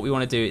all, what we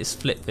want to do is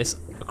flip this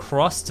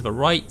across to the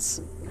right.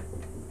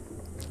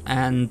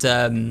 And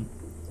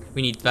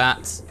we need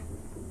that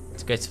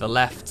to go to the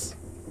left.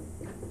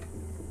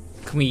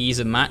 Can we use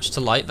a match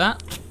to light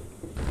that?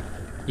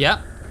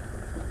 Yep.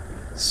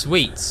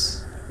 Sweet.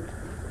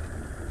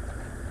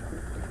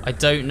 I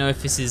don't know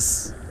if this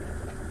is...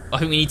 I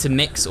think we need to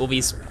mix all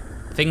these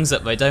things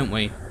up though, don't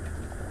we?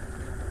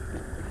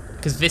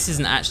 Because this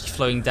isn't actually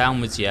flowing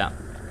downwards yet.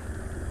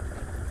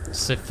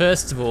 So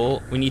first of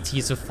all, we need to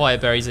use the fire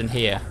berries in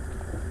here.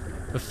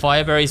 The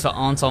fire berries that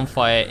aren't on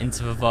fire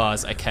into the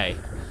vase, okay.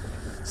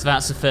 So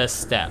that's the first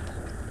step.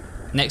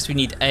 Next we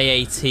need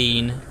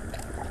A18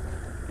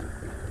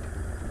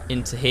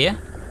 into here.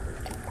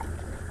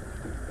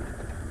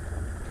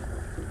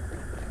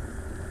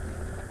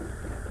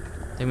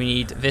 Then we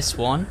need this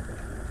one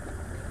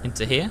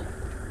into here.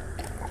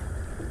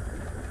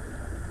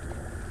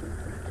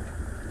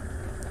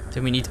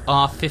 Then we need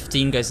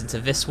R15 goes into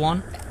this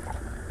one.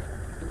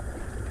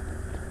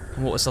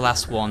 And what was the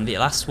last one? The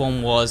last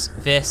one was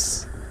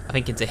this, I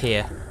think, into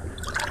here.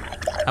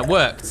 That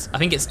worked. I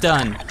think it's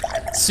done.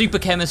 Super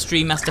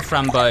chemistry, Master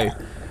Fran Bow.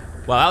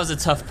 Well, that was a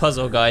tough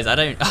puzzle, guys.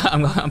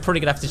 I'm probably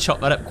gonna have to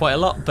chop that up quite a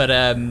lot, but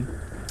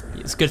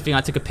it's a good thing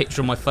I took a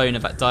picture on my phone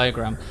of that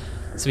diagram.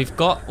 So we've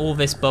got all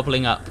this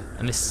bubbling up,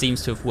 and this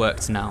seems to have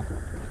worked now.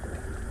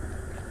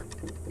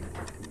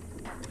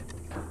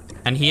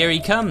 And here he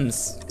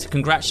comes to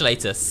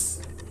congratulate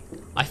us.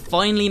 I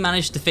finally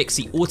managed to fix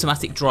the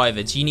automatic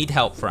driver. Do you need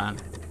help, Fran?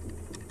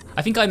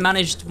 I think I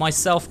managed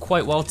myself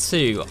quite well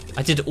too.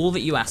 I did all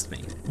that you asked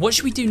me. What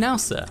should we do now,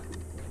 sir?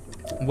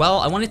 Well,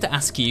 I wanted to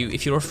ask you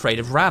if you're afraid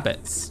of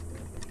rabbits.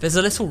 There's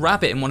a little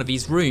rabbit in one of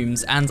these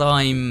rooms and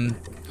I'm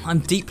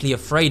deeply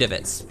afraid of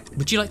it.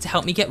 Would you like to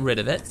help me get rid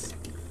of it?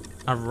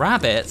 A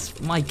rabbit?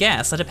 My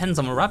guess, that depends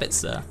on a rabbit,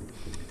 sir.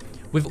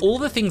 With all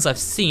the things I've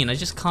seen, I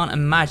just can't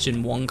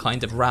imagine one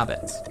kind of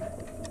rabbit.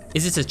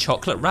 Is it a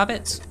chocolate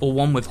rabbit or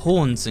one with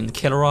horns and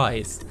killer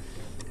eyes?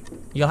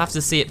 You'll have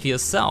to see it for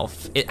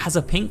yourself. It has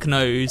a pink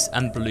nose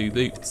and blue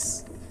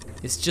boots.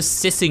 It's just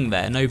sitting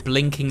there, no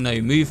blinking,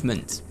 no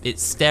movement.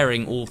 It's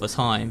staring all the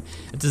time.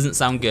 It doesn't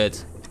sound good.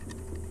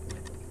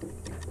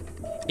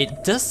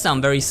 It does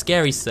sound very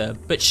scary, sir,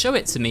 but show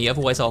it to me,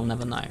 otherwise I'll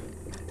never know.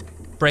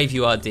 Brave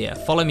you are, dear.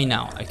 Follow me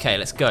now. Okay,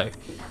 let's go.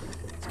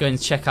 Let's go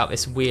and check out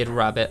this weird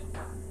rabbit.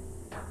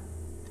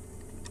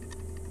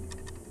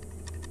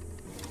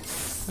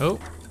 Oh.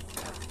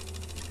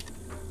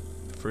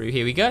 Through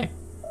here we go.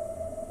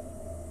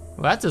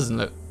 Well, that doesn't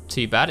look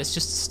too bad. It's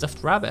just a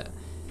stuffed rabbit.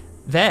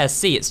 There,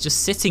 see, it's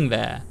just sitting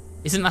there.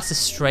 Isn't that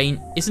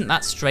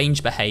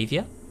strange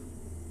behavior?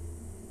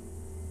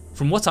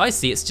 From what I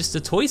see, it's just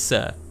a toy,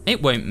 sir.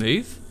 It won't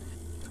move.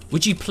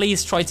 Would you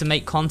please try to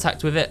make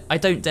contact with it? I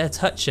don't dare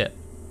touch it.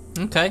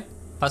 Okay,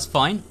 that's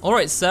fine. All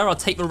right, sir, I'll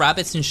take the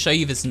rabbit and show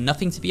you there's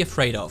nothing to be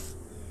afraid of.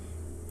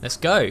 Let's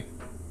go.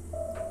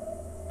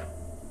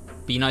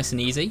 Be nice and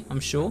easy, I'm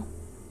sure.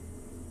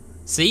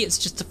 See, it's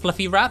just a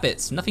fluffy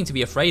rabbit. Nothing to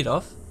be afraid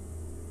of.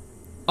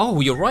 Oh,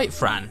 you're right,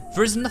 Fran.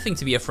 There is nothing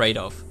to be afraid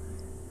of.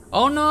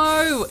 Oh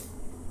no!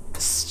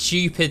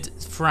 Stupid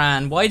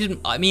Fran. I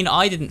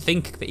didn't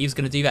think that he was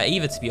going to do that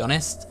either, to be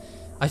honest.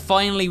 I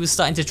finally was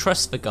starting to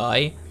trust the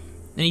guy,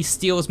 and he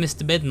steals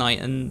Mr. Midnight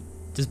and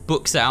just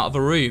books it out of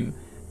a room.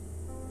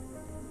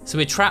 So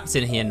we're trapped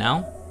in here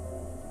now.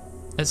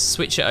 Let's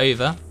switch it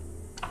over.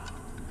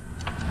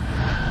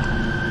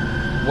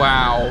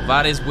 Wow,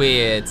 that is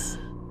weird.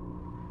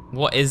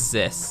 What is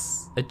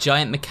this? A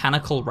giant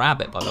mechanical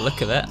rabbit by the look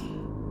of it.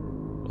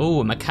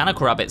 Oh, a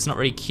mechanical rabbit's not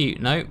really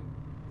cute, no.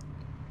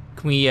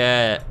 Can we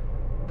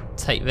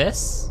take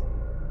this?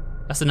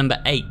 That's a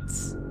number 8.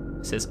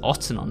 It says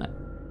Otten on it.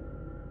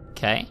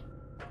 Okay.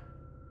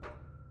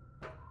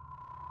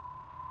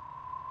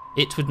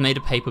 Itward made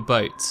a paper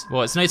boat.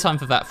 Well, it's no time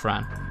for that,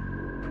 Fran.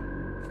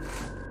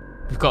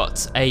 We've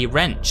got a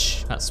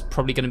wrench. That's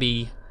probably going to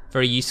be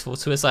very useful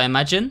to us, I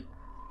imagine.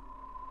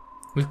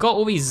 We've got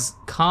all these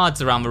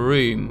cards around the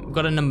room. We've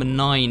got a number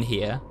 9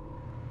 here.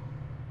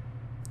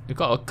 We've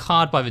got a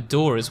card by the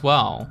door as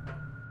well.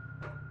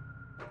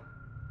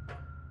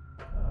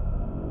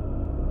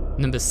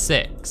 Number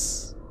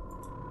 6.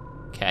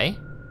 Okay.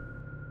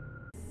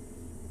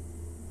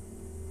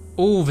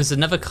 Oh, there's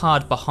another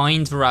card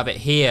behind the rabbit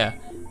here,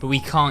 but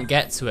we can't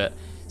get to it.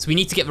 So we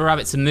need to get the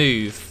rabbit to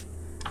move.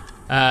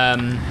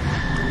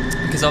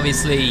 Because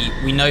obviously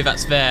we know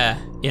that's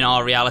there in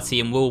our reality,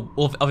 and we'll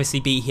obviously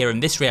be here in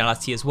this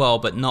reality as well,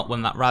 but not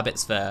when that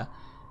rabbit's there.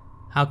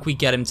 How can we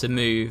get him to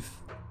move?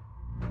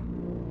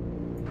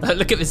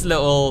 Look at this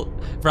little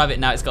rabbit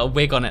now, it's got a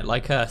wig on it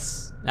like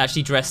us.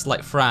 Actually dressed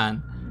like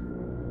Fran.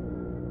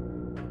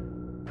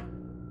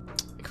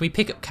 Can we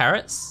pick up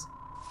carrots?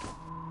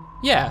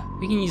 Yeah,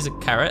 we can use a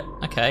carrot.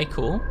 Okay,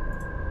 cool.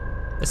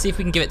 Let's see if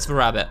we can give it to the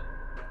rabbit.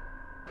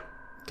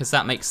 Because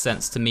that makes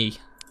sense to me.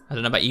 I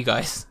don't know about you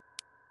guys.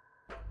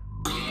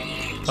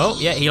 Oh,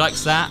 yeah, he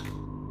likes that.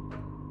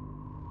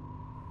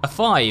 A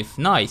 5,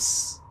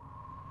 nice.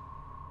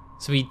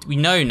 So we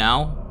know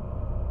now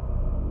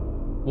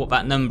what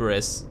that number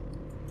is.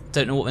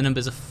 Don't know what the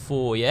numbers are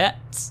for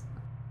yet.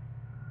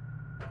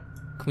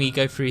 Can we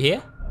go through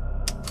here?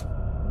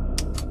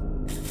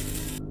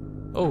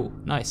 Oh,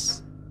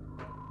 nice.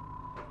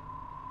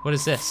 What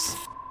is this?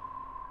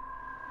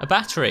 A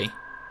battery.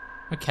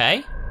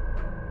 Okay.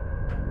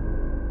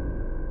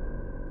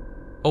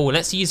 Oh,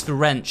 let's use the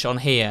wrench on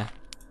here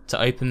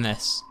to open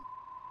this.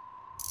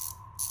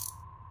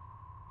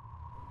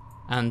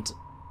 And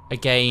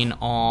again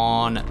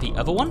on the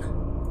other one,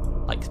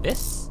 like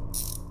this.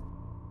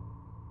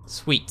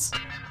 Sweet.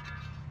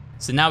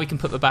 So now we can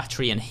put the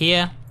battery in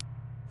here.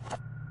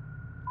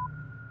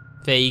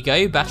 There you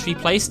go, battery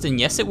placed, and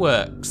yes, it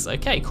works.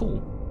 Okay,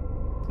 cool.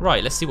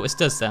 Right, let's see what this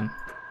does then.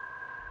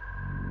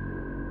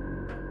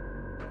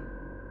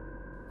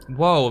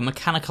 Whoa, a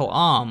mechanical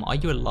arm. Are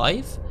you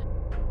alive?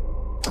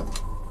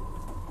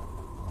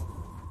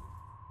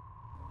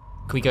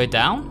 Can we go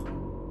down?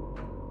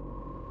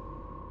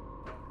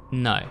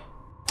 No.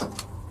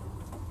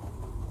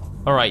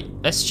 Alright,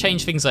 let's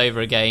change things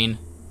over again,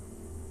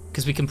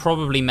 because we can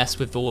probably mess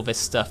with all this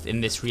stuff in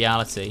this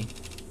reality.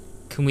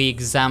 Can we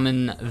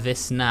examine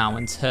this now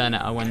and turn it,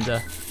 I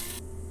wonder?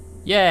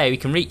 Yeah, we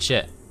can reach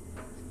it.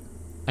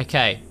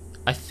 Okay,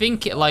 I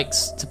think it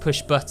likes to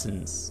push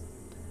buttons.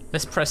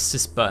 Let's press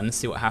this button and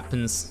see what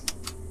happens.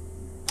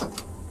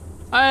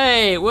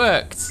 Hey, it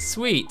worked,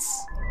 sweet.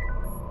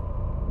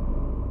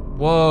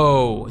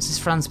 Whoa, is this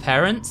Fran's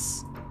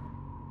parents?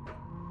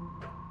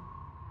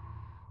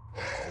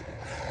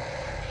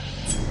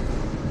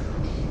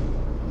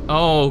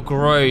 Oh,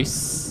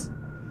 gross.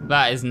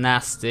 That is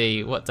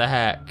nasty. What the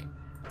heck?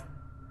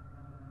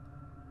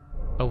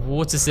 A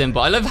water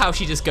symbol. I love how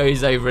she just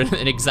goes over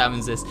and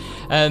examines this.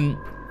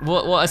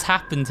 What has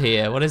happened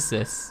here? What is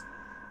this?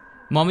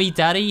 Mommy,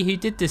 Daddy, who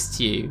did this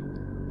to you?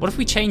 What if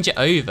we change it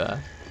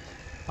over?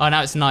 Oh,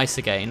 now it's nice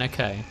again.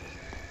 Okay.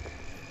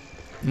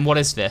 And what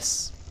is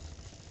this?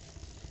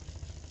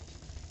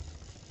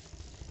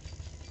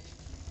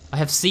 I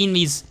have seen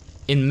these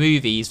in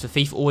movies. The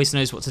thief always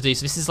knows what to do.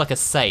 So this is like a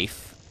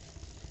safe.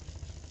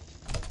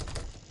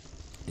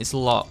 It's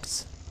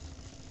locked.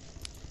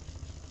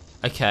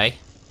 Okay.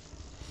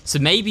 So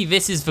maybe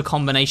this is the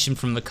combination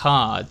from the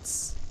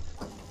cards.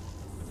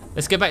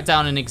 Let's go back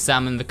down and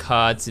examine the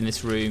cards in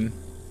this room.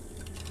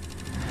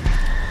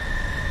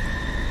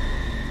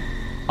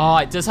 Oh,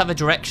 it does have a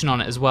direction on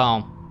it as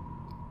well.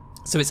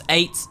 So it's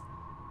 8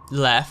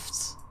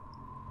 left.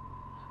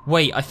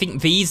 Wait, I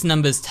think these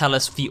numbers tell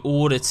us the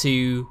order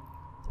to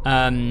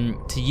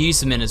use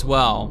them in as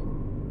well.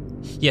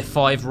 Yeah,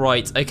 5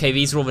 right. Okay,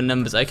 these are all the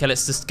numbers. Okay,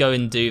 let's just go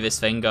and do this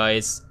thing,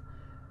 guys.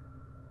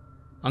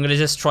 I'm gonna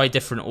just try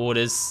different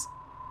orders,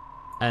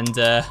 and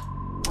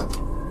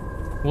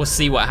we'll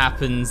see what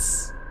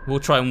happens. We'll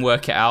try and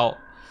work it out.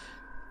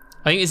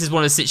 I think this is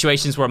one of the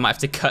situations where I might have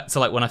to cut to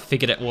like when I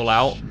figured it all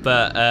out,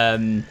 but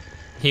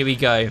here we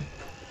go.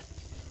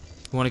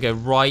 We want to go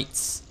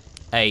right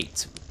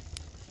 8,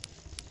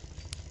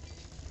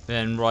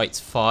 then right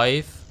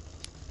 5,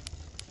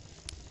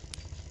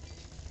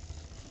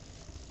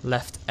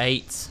 left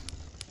 8,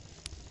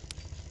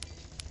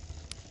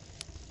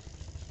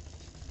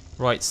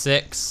 right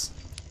 6,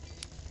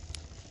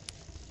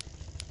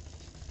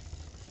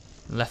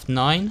 left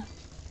 9,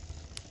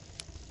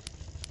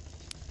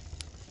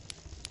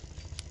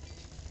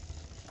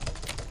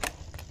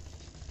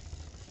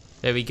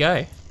 there we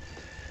go.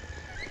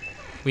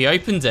 We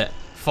opened it,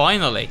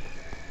 finally.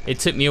 It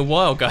took me a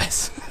while,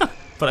 guys,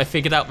 but I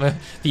figured out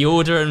the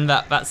order, and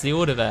that's the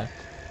order there.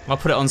 I'll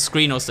put it on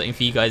screen or something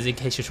for you guys in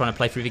case you're trying to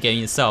play through the game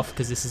yourself,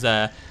 because this is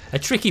a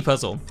tricky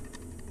puzzle.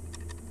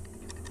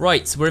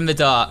 Right, we're in the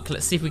dark.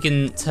 Let's see if we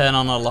can turn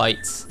on our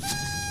lights.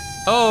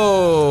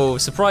 Oh,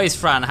 surprise,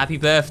 Fran, happy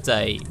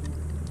birthday.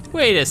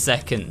 Wait a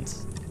second.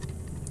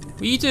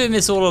 Were you doing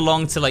this all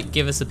along to like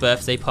give us a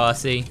birthday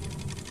party?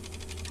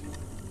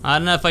 I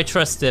don't know if I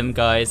trust him,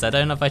 guys. I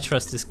don't know if I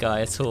trust this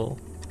guy at all.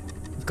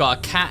 We've got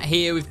a cat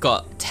here, we've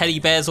got teddy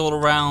bears all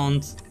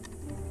around.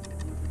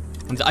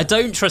 I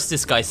don't trust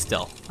this guy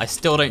still. I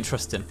still don't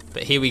trust him,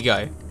 but here we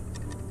go.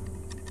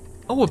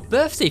 Oh, a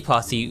birthday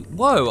party.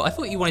 Whoa, I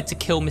thought you wanted to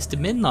kill Mr.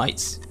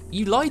 Midnight.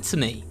 You lied to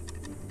me.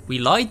 We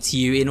lied to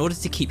you in order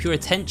to keep your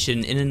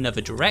attention in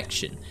another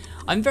direction.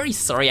 I'm very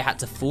sorry I had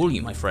to fool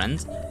you, my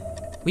friend.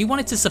 We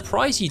wanted to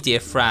surprise you, dear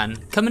Fran.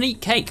 Come and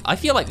eat cake. I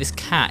feel like this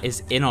cat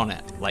is in on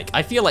it. Like,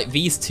 I feel like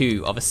these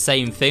two are the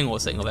same thing or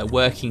something, or they're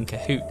working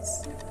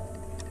cahoots.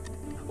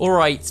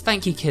 Alright,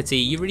 thank you, Kitty.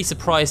 You really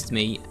surprised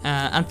me.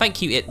 And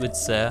thank you, Itward,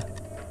 sir.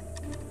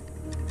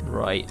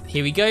 Right,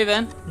 here we go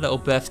then. Little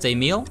birthday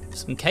meal,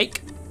 some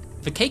cake.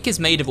 The cake is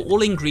made of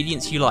all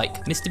ingredients you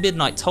like. Mr.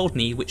 Midnight told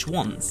me which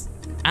ones.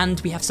 And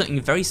we have something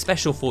very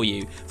special for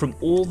you from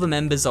all the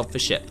members of the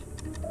ship.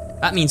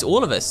 That means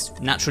all of us,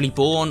 naturally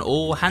born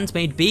or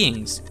handmade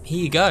beings.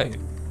 Here you go.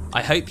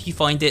 I hope you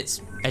find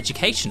it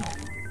educational.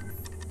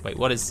 Wait,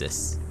 what is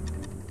this?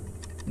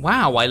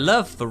 Wow, I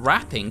love the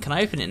wrapping. Can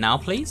I open it now,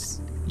 please?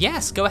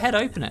 Yes, go ahead,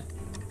 open it.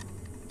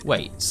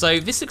 Wait, so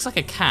this looks like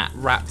a cat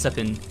wrapped up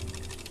in,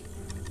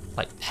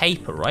 like,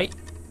 paper, right?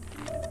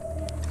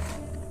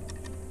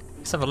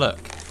 Let's have a look.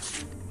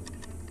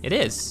 It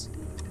is.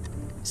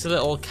 It's a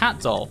little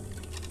cat doll.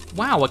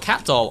 Wow, a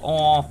cat doll.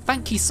 Oh,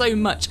 thank you so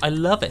much. I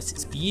love it.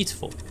 It's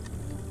beautiful.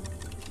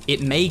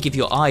 It may give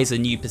your eyes a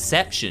new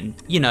perception,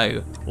 you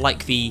know,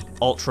 like the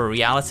ultra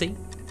reality.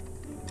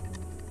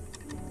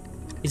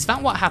 Is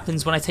that what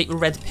happens when I take the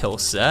red pill,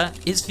 sir?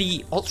 Is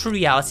the ultra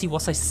reality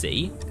what I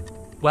see?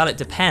 Well, it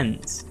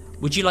depends.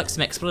 Would you like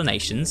some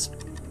explanations?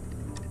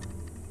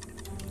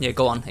 Yeah,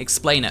 go on,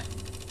 explain it.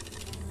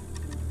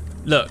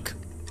 Look,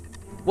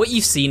 what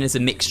you've seen is a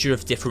mixture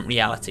of different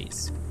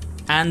realities.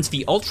 And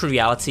the ultra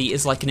reality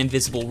is like an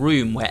invisible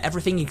room where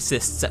everything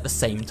exists at the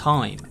same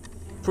time.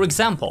 For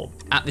example,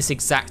 at this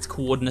exact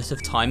coordinate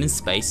of time and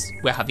space,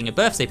 we're having a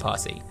birthday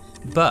party.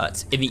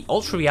 But in the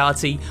ultra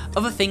reality,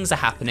 other things are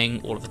happening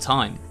all of the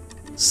time.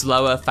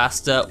 Slower,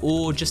 faster,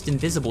 or just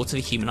invisible to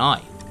the human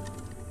eye.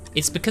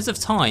 It's because of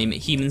time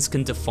humans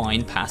can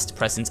define past,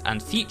 present,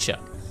 and future.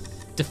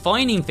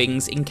 Defining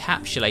things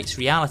encapsulates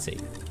reality.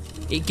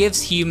 It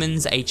gives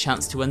humans a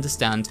chance to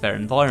understand their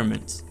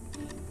environment.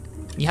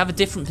 You have a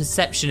different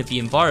perception of the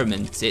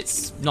environment,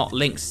 it's not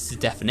linked to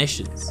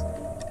definitions.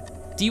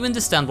 Do you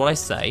understand what I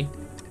say?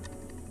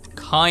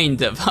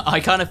 Kind of. I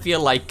kind of feel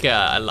like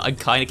I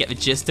kind of get the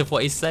gist of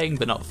what he's saying,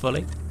 but not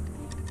fully.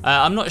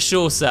 I'm not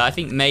sure, sir. I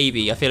think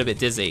maybe. I feel a bit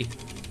dizzy.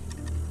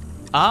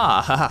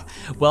 Ah,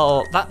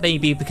 well, that may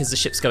be because the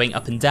ship's going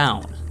up and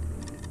down.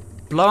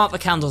 Blow out the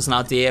candles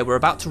now, dear. We're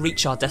about to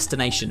reach our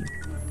destination.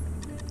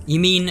 You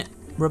mean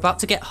we're about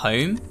to get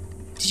home?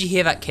 Did you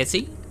hear that,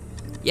 Kitty?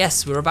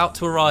 Yes, we're about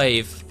to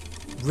arrive.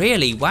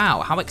 Really?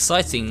 Wow, how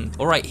exciting.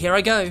 All right, here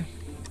I go.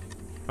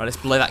 Right, let's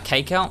blow that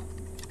cake out.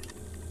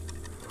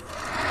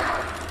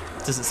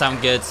 Doesn't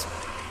sound good.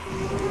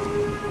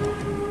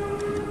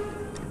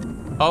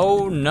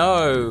 Oh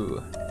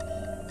no.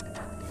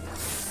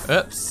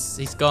 Oops,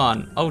 he's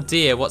gone. Oh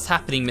dear, what's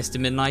happening, Mr.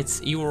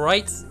 Midnight? Are you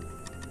alright?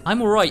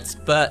 I'm alright,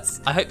 but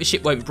I hope the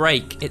ship won't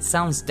break. It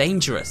sounds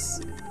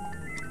dangerous.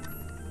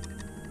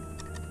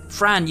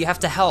 Fran, you have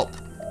to help.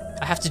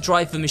 I have to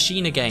drive the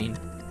machine again.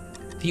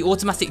 The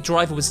automatic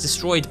driver was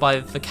destroyed by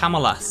the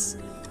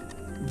Camelas.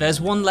 There's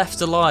one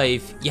left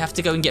alive. You have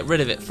to go and get rid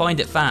of it. Find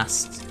it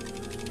fast.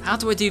 How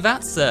do I do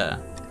that, sir?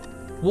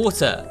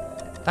 Water.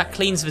 That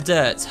cleans the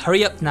dirt.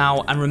 Hurry up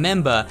now, and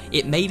remember,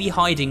 it may be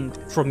hiding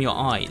from your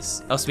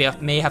eyes. Else we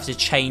may have to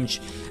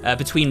change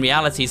between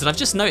realities. And I've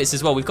just noticed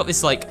as well, we've got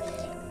this like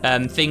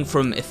thing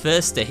from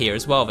Itward here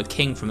as well. The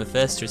king from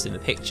Itward is in the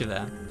picture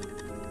there.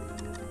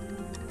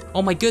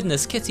 Oh my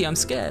goodness, Kitty, I'm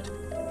scared.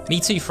 Me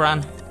too,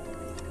 Fran.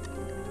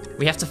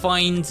 We have to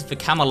find the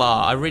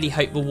Camela. I really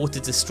hope the water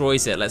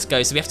destroys it. Let's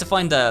go. So we have to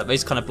find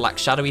those kind of black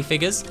shadowy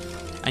figures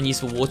and use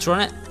the water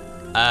on it.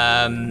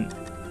 I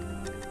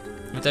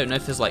don't know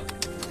if there's like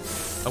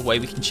a way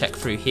we can check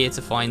through here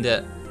to find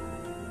it.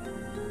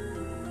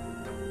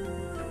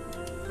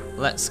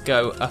 Let's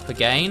go up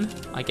again,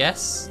 I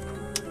guess.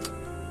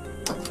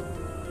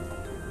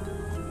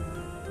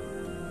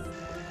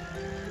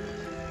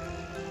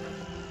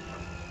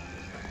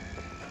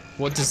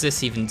 What does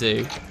this even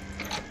do?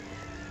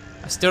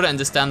 I still don't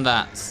understand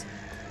that.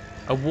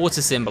 A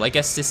water symbol. I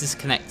guess this is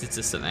connected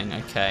to something.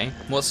 Okay.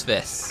 What's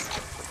this?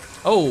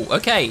 Oh,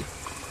 okay.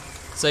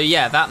 So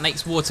yeah, that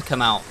makes water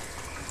come out.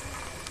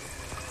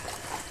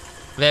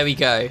 There we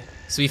go.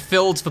 So we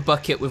filled the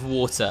bucket with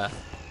water.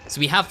 So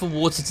we have the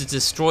water to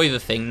destroy the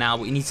thing now,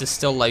 but we need to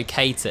still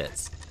locate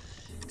it.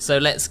 So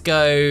let's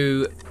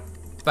go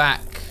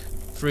back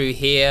through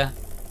here.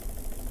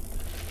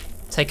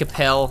 Take a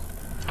pill.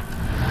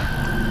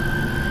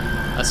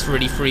 That's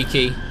really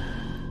freaky.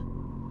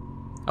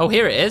 Oh,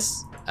 here it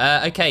is.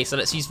 Okay, so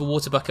let's use the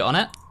water bucket on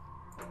it.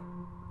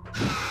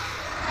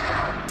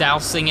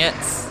 Dousing it.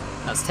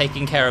 That's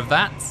taking care of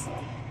that.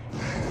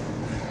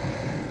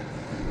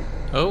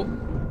 Oh.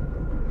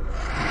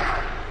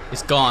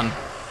 It's gone.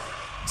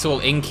 It's all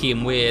inky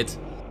and weird.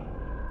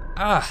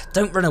 Ah,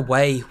 don't run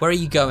away. Where are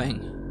you going?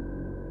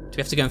 Do we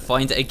have to go and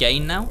find it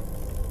again now?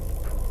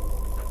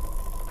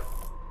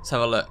 Let's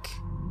have a look.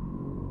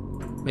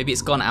 Maybe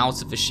it's gone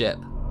out of the ship.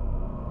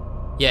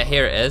 Yeah,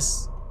 here it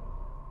is.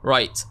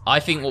 Right,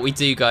 I think what we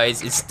do,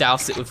 guys, is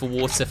douse it with the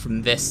water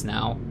from this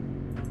now.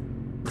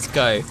 Let's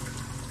go.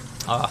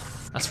 Ah,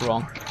 that's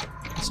wrong.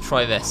 Let's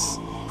try this.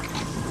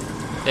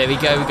 There we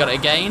go, we got it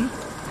again.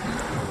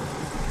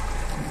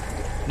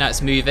 Now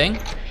it's moving.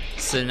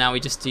 So now we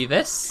just do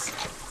this.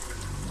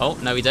 Oh,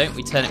 no we don't.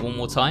 We turn it one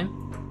more time.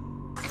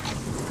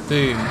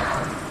 Boom.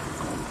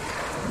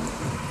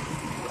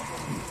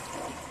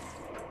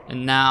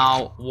 And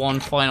now one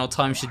final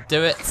time should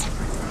do it.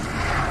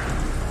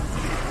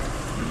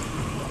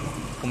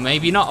 Or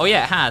maybe not. Oh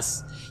yeah, it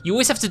has. You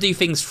always have to do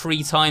things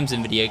 3 times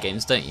in video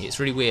games, don't you? It's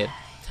really weird.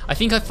 I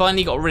think I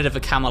finally got rid of a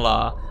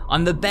Camela.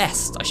 I'm the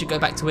best. I should go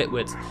back to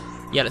Itward.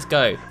 Yeah, let's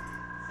go.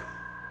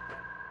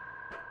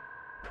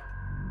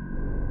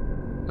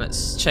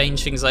 Let's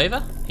change things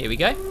over. Here we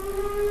go.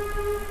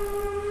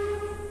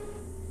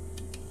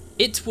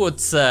 Itward,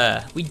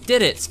 sir. We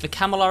did it. The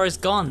Camela is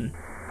gone.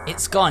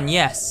 It's gone,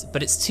 yes,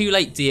 but it's too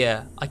late,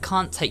 dear. I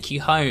can't take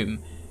you home.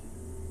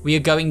 We are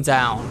going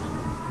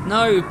down.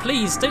 No,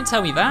 please, don't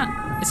tell me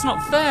that. It's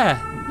not fair.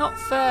 Not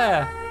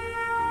fair.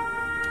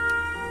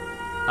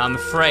 I'm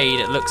afraid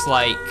it looks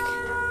like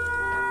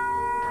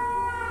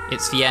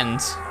it's the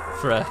end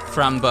for a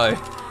Fran Bow.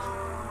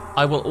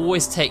 I will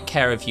always take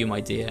care of you,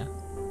 my dear.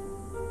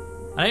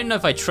 I don't know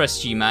if I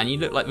trust you, man. You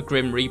look like the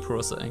Grim Reaper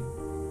or something.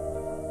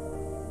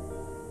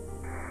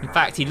 In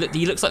fact, he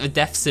looks like the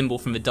death symbol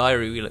from the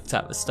diary we looked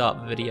at the start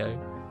of the video.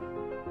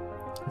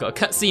 Got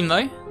a cutscene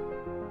though.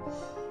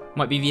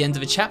 Might be the end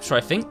of a chapter,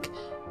 I think.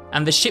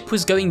 And the ship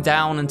was going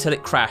down until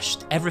it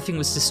crashed. Everything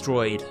was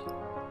destroyed.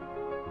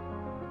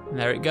 And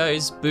there it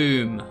goes.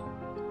 Boom.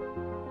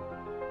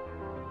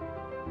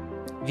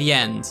 The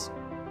end.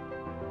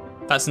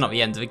 That's not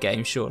the end of the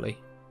game, surely.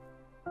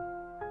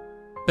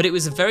 But it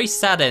was a very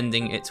sad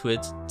ending,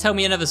 Itward. Tell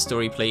me another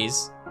story,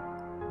 please.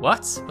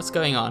 What? What's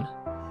going on?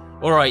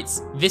 Alright,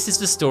 this is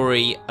the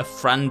story of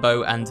Fran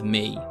Bow and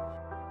me.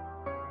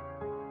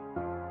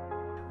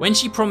 When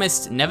she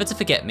promised never to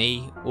forget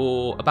me,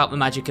 or about the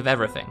magic of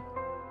everything.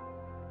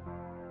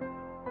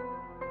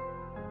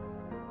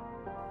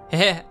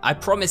 Heh, I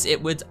promise,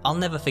 Itward, I'll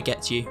never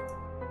forget you.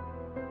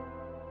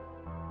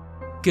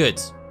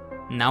 Good.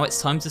 Now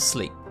it's time to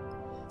sleep.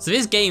 So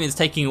this game is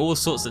taking all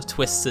sorts of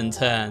twists and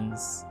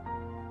turns.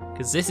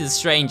 Because this is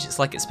strange, it's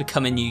like it's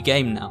become a new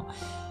game now.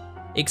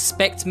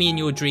 Expect me in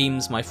your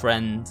dreams, my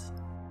friend.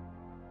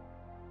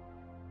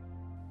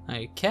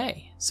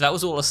 Okay, so that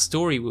was all a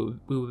story we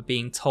were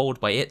being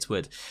told by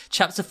Itward.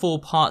 Chapter 4,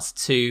 Part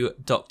 2,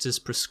 Doctor's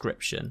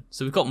Prescription.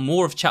 So we've got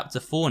more of Chapter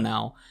 4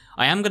 now.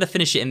 I am going to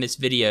finish it in this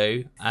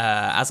video,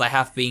 as I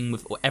have been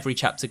with every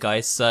chapter,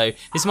 guys. So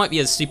this might be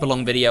a super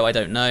long video, I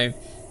don't know.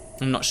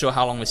 I'm not sure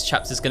how long this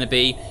chapter is going to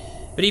be.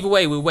 But either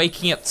way, we're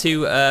waking up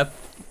to a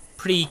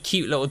pretty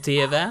cute little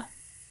deer there.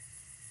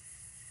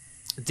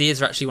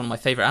 Deers are actually one of my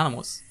favourite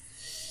animals.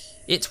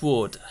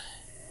 Itward,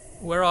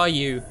 where are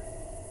you?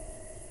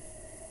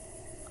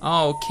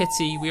 Oh,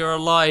 Kitty, we are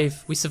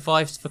alive. We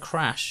survived the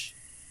crash.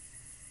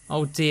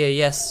 Oh dear,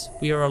 yes,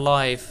 we are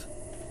alive.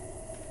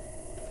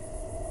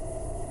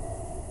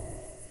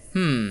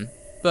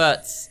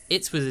 But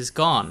Itward is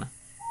gone.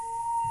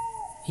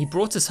 He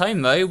brought us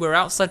home though. We're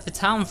outside the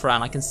town,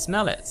 Fran. I can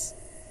smell it.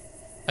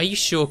 Are you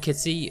sure,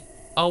 Kitty?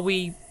 Are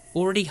we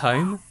already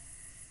home?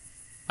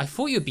 I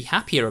thought you'd be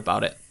happier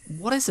about it.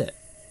 What is it?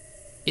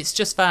 It's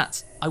just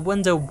that I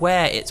wonder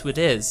where Itward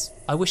is.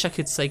 I wish I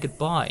could say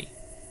goodbye.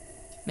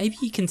 Maybe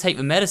you can take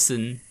the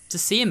medicine to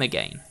see him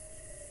again.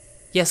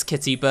 Yes,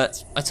 Kitty,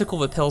 but I took all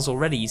the pills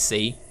already, you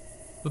see.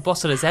 The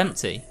bottle is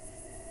empty.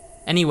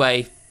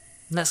 Anyway,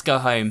 let's go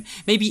home.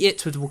 Maybe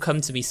Itward will come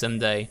to me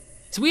someday.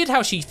 It's weird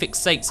how she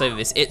fixates over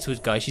this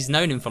Itward guy. She's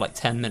known him for like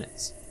 10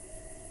 minutes.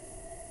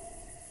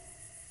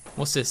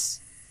 What's this?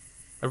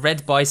 A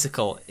red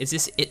bicycle. Is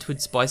this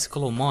Itward's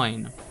bicycle or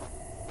mine?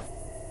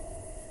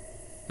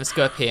 Let's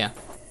go up here.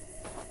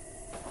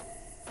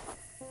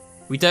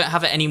 We don't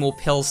have any more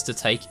pills to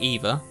take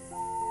either.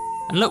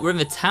 And look, we're in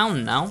the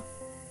town now.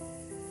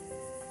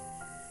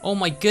 Oh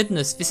my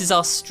goodness, this is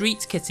our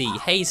street, Kitty.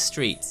 Hayes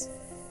Street.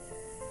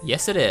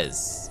 Yes, it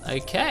is.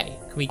 Okay,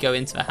 can we go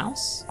into the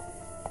house?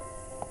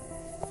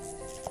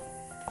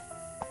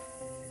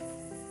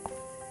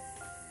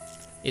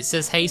 It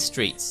says Hayes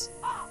Street.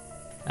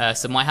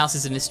 So my house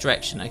is in this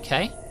direction,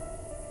 okay?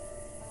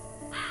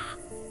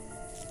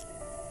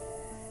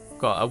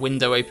 Got a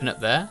window open up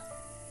there.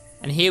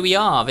 And here we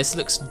are. This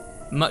looks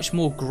much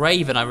more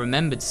grey than I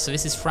remembered, so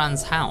this is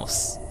Fran's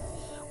house.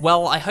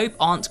 Well, I hope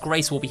Aunt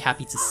Grace will be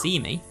happy to see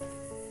me.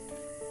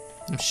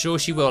 I'm sure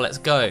she will. Let's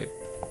go.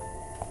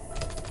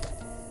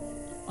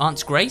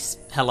 Aunt Grace,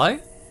 hello?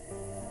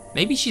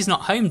 Maybe she's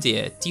not home,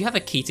 dear. Do you have a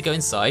key to go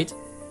inside?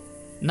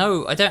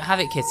 No, I don't have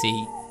it,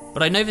 Kitty.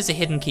 But I know there's a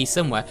hidden key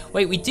somewhere.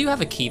 Wait, we do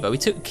have a key though. We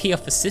took a key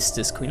off the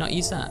sisters. Can we not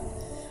use that?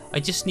 I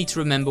just need to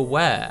remember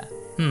where.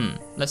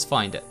 Let's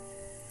find it.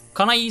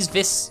 Can I use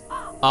this?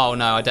 Oh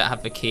no, I don't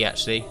have the key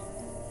actually.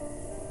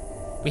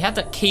 We had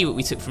that key that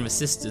we took from the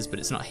sisters, but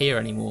it's not here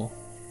anymore.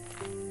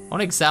 I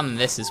want to examine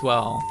this as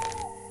well.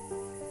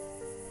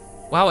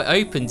 Wow, it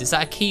opened. Is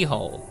that a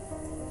keyhole?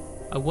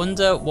 I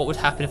wonder what would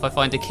happen if I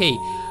find a key.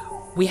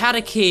 We had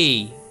a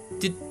key.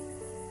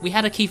 We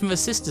had a key from the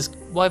sisters.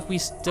 Why have we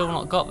still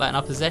not got that in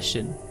our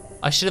possession?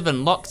 I should have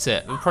unlocked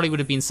it. There probably would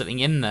have been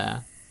something in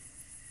there.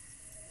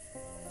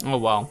 Oh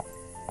well.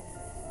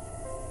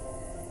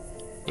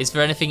 Is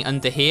there anything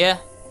under here?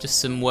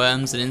 Just some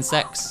worms and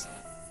insects?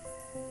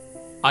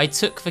 I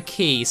took the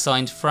key,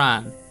 signed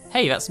Fran.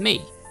 Hey, that's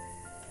me.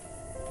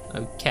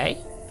 Okay.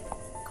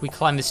 Can we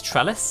climb this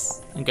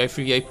trellis and go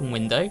through the open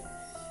window?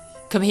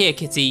 Come here,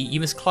 Kitty. You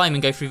must climb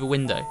and go through the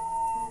window.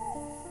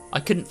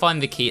 I couldn't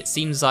find the key. It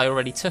seems I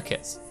already took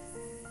it.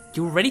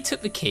 You already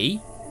took the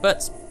key,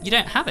 but you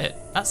don't have it.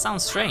 That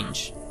sounds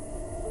strange.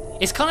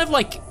 It's kind of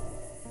like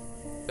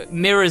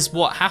mirrors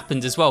what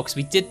happened as well, because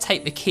we did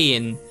take the key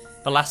in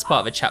the last part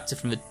of the chapter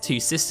from the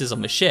two sisters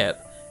on the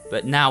ship,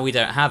 but now we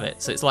don't have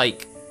it. So it's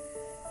like,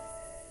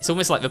 it's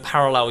almost like the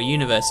parallel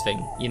universe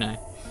thing, you know.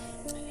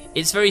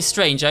 It's very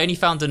strange. I only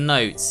found a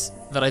note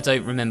that I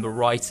don't remember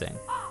writing.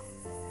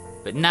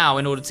 But now,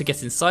 in order to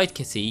get inside,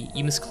 Kitty,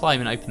 you must climb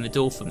and open the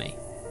door for me.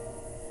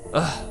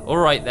 Ugh,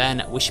 alright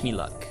then, wish me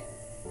luck.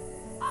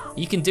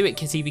 You can do it,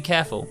 Kitty, be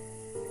careful.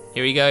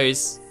 Here he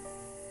goes.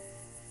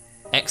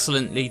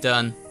 Excellently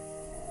done.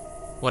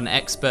 What an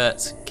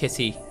expert,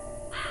 Kitty.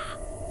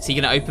 Is he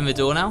gonna open the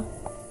door now?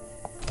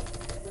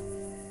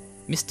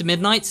 Mr.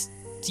 Midnight,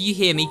 do you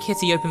hear me?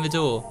 Kitty, open the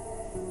door.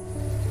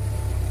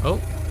 Oh.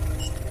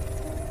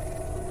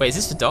 Wait, is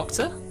this the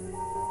doctor?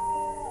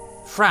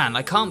 Fran,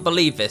 I can't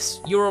believe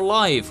this. You're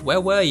alive. Where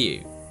were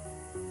you?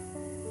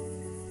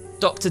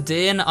 Dr.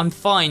 Dean, I'm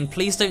fine.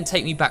 Please don't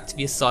take me back to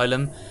the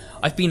asylum.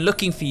 I've been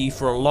looking for you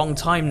for a long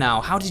time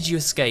now. How did you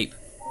escape?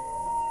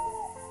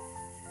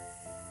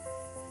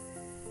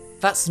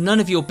 That's none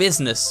of your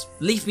business.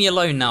 Leave me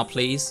alone now,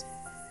 please.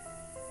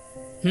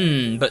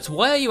 But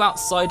why are you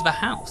outside the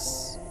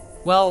house?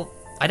 Well,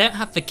 I don't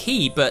have the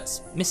key, but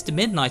Mr.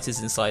 Midnight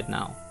is inside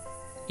now.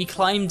 He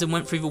climbed and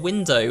went through the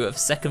window of the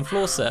second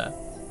floor, sir.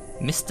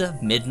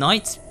 Mr.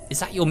 Midnight? Is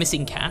that your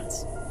missing cat?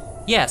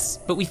 Yes,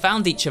 but we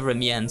found each other in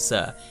the end,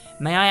 sir.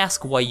 May I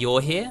ask why you're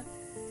here?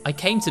 I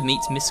came to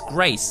meet Miss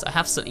Grace. I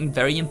have something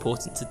very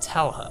important to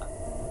tell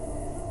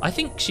her. I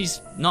think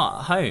she's not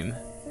at home.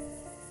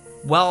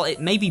 Well, it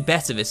may be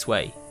better this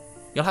way.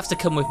 You'll have to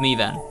come with me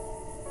then.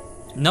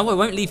 No, I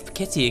won't leave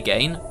Kitty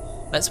again.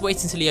 Let's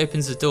wait until he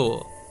opens the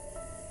door.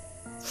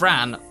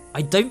 Fran,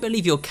 I don't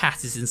believe your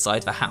cat is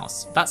inside the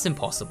house. That's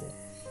impossible.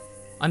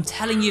 I'm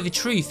telling you the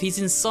truth, he's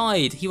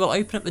inside. He will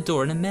open up the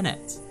door in a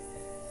minute.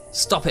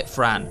 Stop it,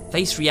 Fran.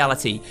 Face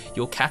reality.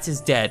 Your cat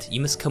is dead.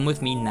 You must come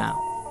with me now.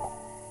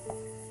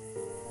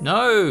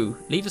 No!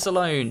 Leave us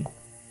alone.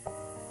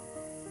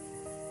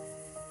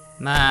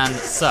 Man, it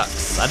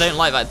sucks. I don't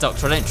like that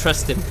doctor. I don't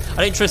trust him.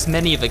 I don't trust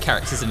many of the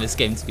characters in this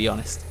game, to be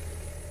honest.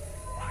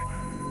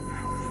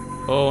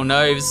 Oh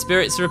no, the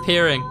spirits are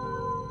appearing.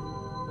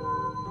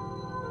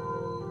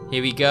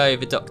 Here we go,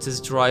 the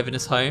doctor's driving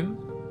us home.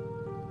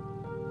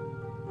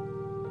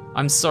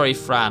 I'm sorry,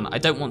 Fran. I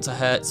don't want to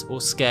hurt or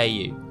scare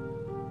you.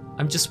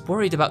 I'm just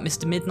worried about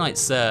Mr. Midnight,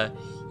 sir.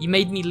 You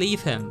made me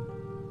leave him.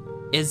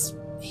 Is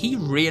he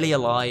really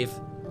alive?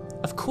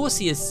 Of course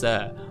he is,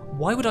 sir.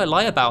 Why would I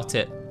lie about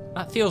it?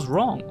 That feels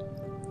wrong.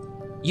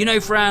 You know,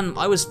 Fran,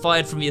 I was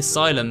fired from the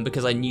asylum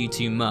because I knew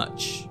too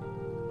much.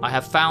 I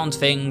have found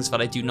things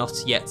that I do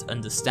not yet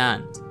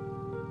understand.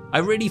 I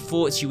really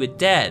thought you were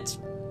dead.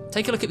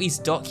 Take a look at these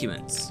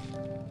documents.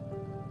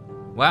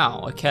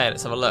 Wow, okay,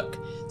 let's have a look.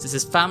 So this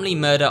is family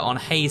murder on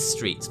Hayes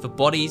Street. The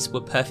bodies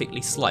were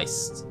perfectly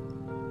sliced.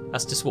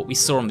 That's just what we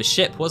saw on the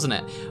ship, wasn't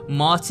it?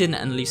 Martin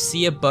and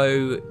Lucia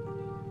Bow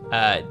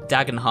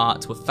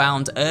Dagenhart were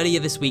found earlier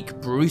this week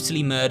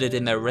brutally murdered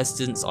in their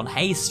residence on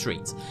Hayes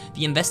Street.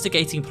 The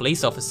investigating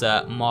police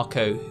officer,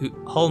 Marco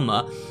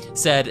Holmer,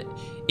 said,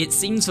 "It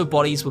seems the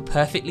bodies were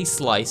perfectly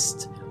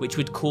sliced, which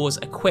would cause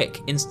a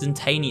quick,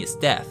 instantaneous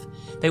death.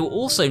 There were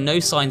also no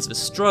signs of a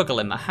struggle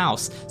in the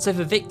house, so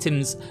the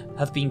victims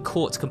have been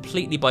caught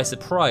completely by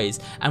surprise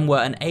and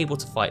were unable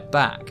to fight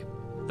back."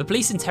 The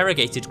police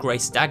interrogated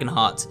Grace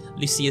Dagenhart,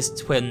 Lucia's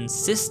twin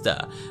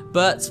sister,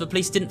 but the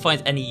police didn't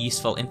find any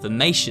useful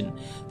information.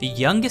 The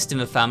youngest in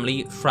the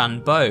family, Fran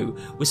Bow,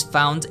 was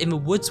found in the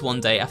woods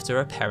one day after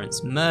her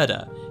parents'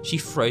 murder. She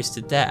froze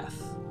to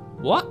death.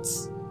 What?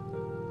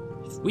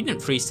 We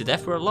didn't freeze to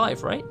death, we're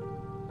alive, right?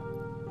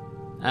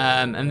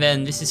 And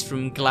then this is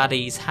from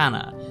Gladys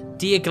Hannah.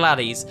 Dear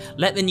Gladys,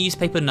 let the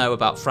newspaper know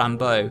about Fran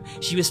Bow.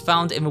 She was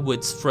found in the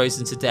woods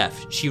frozen to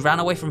death. She ran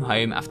away from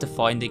home after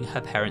finding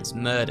her parents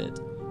murdered.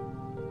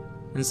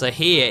 And so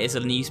here is a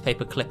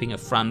newspaper clipping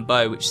of Fran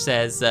Bow, which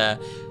says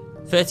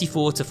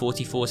 34 to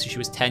 44, so she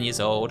was 10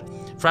 years old.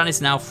 Fran is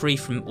now free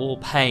from all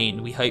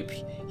pain. We hope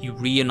you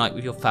reunite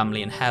with your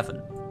family in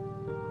heaven.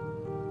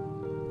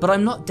 But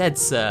I'm not dead,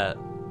 sir.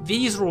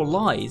 These are all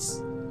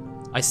lies.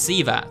 I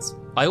see that.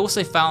 I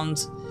also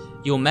found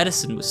your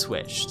medicine was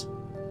switched.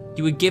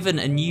 You were given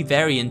a new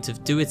variant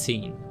of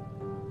duotine.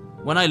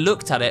 When I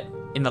looked at it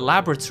in the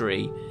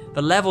laboratory,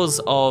 the levels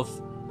of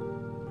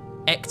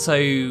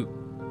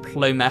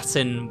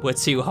ectoplomatin were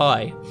too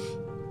high.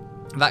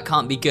 That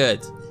can't be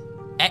good.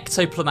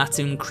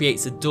 Ectoplomatin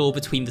creates a door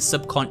between the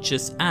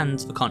subconscious and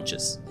the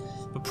conscious.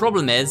 The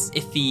problem is,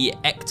 if the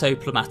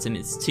ectoplomatin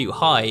is too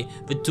high,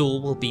 the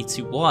door will be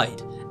too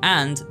wide,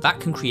 and that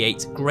can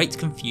create great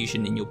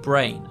confusion in your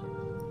brain.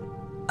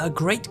 A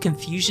great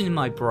confusion in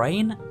my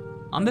brain?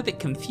 I'm a bit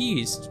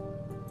confused.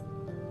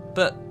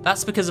 But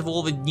that's because of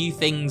all the new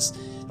things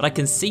that I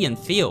can see and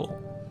feel.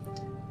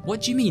 What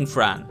do you mean,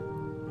 Fran?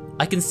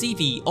 I can see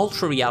the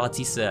ultra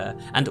reality, sir,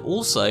 and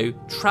also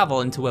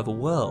travel into other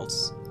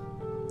worlds.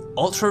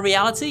 Ultra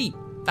reality?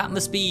 That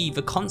must be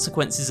the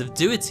consequences of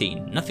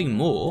duotine, nothing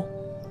more.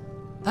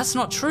 That's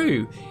not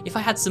true. If I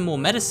had some more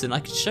medicine,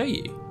 I could show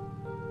you.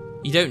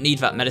 You don't need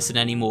that medicine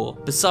anymore.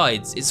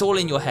 Besides, it's all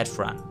in your head,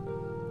 Fran.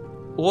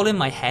 All in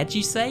my head,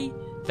 you say?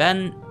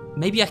 Then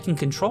maybe I can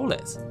control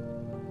it.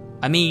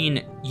 I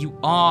mean, you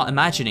are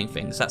imagining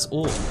things, that's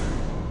all.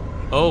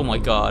 Oh my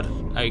god.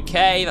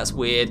 Okay, that's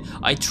weird.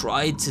 I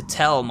tried to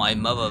tell my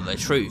mother the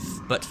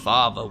truth, but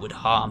father would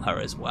harm her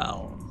as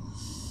well.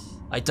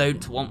 I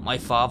don't want my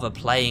father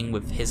playing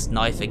with his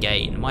knife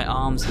again. My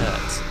arms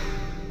hurt.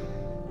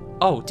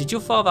 Oh, did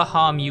your father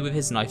harm you with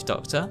his knife,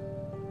 Doctor?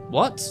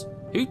 What?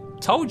 Who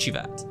told you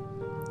that?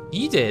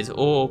 You did,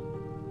 or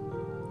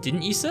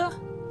didn't you, sir?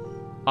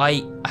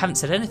 I haven't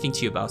said anything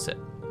to you about it.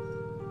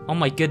 Oh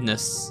my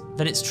goodness,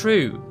 then it's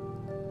true.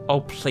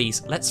 Oh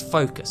please, let's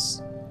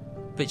focus.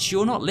 But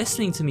you're not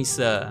listening to me,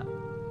 sir.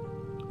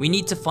 We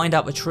need to find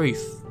out the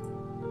truth.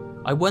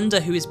 I wonder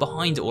who is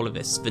behind all of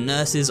this. The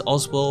nurses,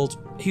 Oswald,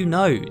 who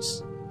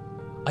knows?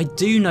 I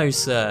do know,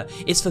 sir.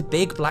 It's the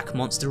big black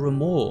monster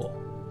Remor.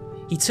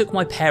 He took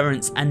my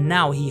parents and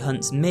now he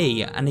hunts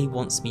me and he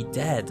wants me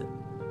dead.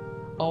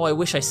 Oh, I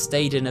wish I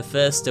stayed in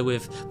Aversta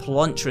with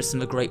Palontris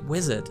and the Great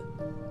Wizard.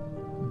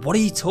 What are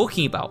you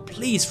talking about?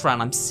 Please,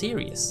 Fran, I'm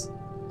serious.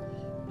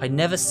 I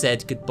never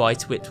said goodbye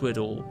to Itward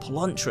or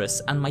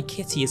Palontris, and my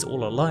kitty is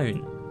all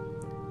alone.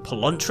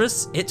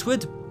 Palontris?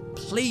 Itward?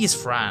 Please,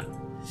 Fran.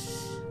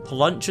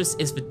 Palontris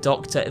is the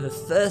doctor of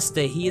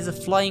Aversta. He is a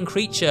flying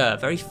creature,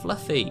 very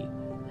fluffy.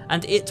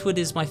 And Itward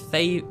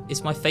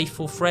is my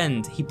faithful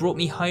friend. He brought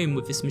me home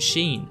with this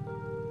machine.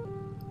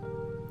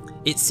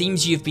 It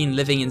seems you've been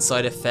living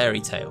inside a fairy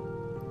tale.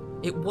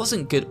 It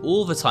wasn't good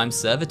all the time,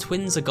 sir. The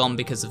twins are gone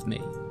because of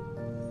me.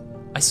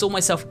 I saw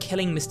myself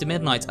killing Mr.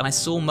 Midnight, and I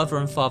saw Mother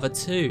and Father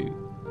too.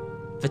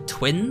 The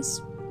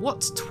twins?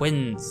 What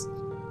twins?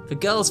 For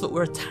girls that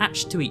were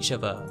attached to each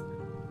other.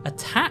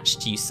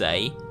 Attached, you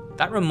say?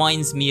 That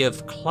reminds me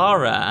of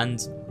Clara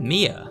and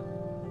Mia.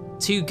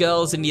 2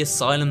 girls in the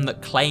asylum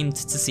that claimed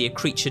to see a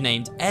creature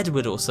named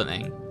Edward or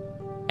something.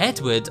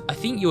 Edward? I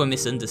think you are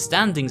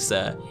misunderstanding,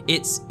 sir.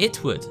 It's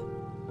Itward.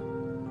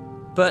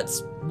 But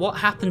what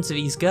happened to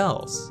these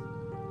girls?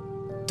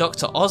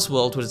 Dr.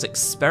 Oswald was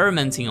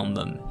experimenting on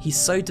them. He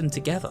sewed them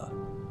together.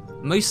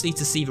 Mostly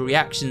to see the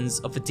reactions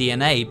of the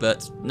DNA,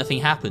 but nothing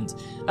happened.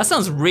 That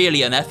sounds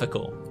really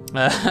unethical.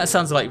 That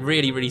sounds like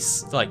really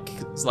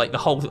like the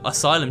whole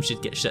asylum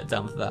should get shut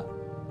down for that.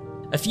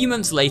 A few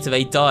months later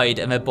they died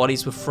and their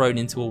bodies were thrown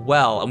into a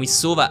well, and we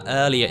saw that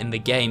earlier in the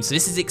game, so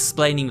this is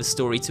explaining the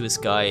story to us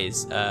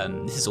guys.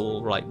 This is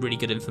all like really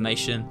good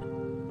information.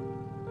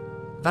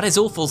 That is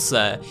awful,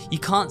 sir. You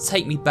can't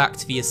take me back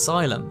to the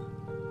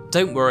asylum.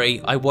 Don't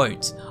worry, I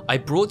won't. I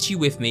brought you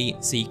with me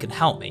so you can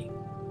help me.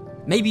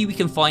 Maybe we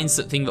can find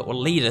something that will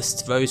lead us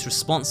to those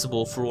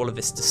responsible for all of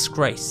this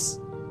disgrace.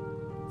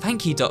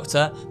 Thank you,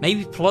 Doctor.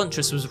 Maybe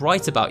Plantras was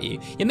right about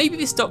you. Yeah, maybe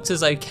this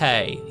Doctor's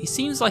okay. He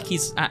seems like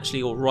he's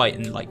actually alright,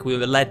 and like we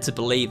were led to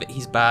believe that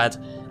he's bad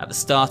at the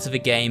start of the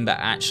game, but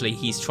actually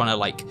he's trying to,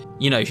 like,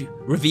 you know,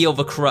 reveal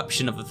the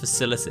corruption of the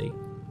facility.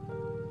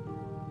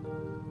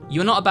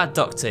 You're not a bad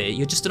doctor,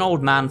 you're just an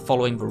old man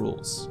following the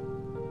rules.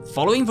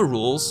 Following the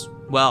rules?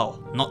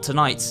 Well, not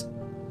tonight.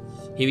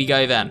 Here we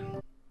go then.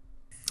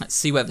 Let's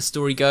see where the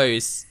story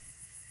goes.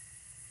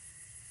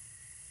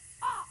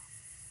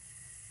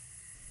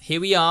 Here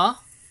we are.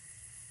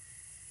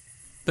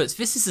 But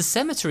this is a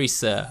cemetery,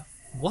 sir.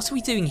 What are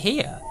we doing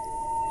here?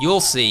 You'll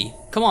see.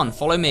 Come on,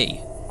 follow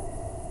me.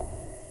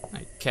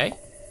 Okay.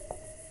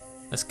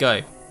 Let's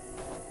go.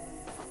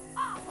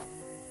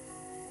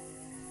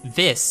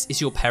 This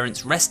is your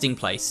parents' resting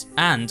place,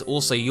 and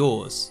also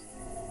yours.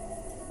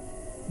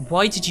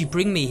 Why did you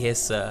bring me here,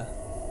 sir?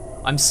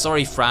 I'm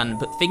sorry, Fran,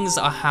 but things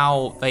are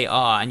how they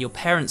are, and your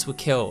parents were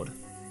killed.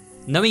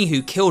 Knowing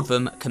who killed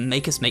them can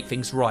make us make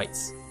things right.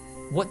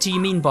 What do you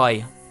mean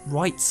by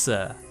right,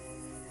 sir?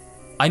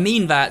 I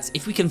mean that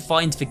if we can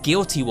find the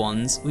guilty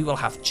ones, we will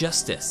have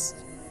justice.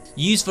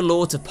 Use the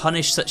law to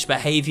punish such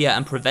behaviour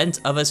and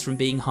prevent others from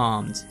being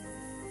harmed.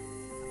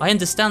 I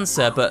understand,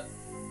 sir, but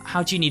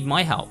how do you need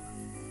my help?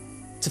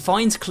 To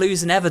find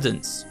clues and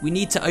evidence, we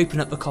need to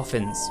open up the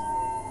coffins.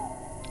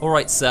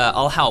 Alright, sir,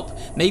 I'll help.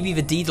 Maybe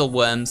the Deedle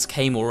worms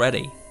came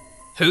already.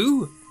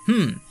 Who?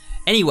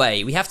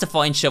 Anyway, we have to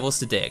find shovels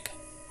to dig.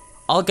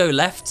 I'll go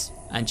left,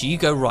 and you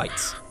go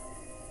right.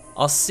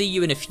 I'll see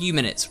you in a few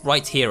minutes,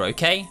 right here,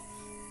 okay?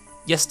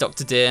 Yes,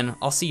 Dr. Deern,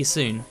 I'll see you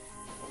soon.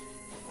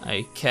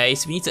 Okay,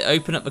 so we need to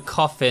open up the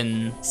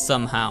coffin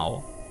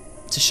somehow.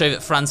 To show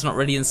that Fran's not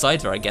really inside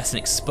there, I guess, and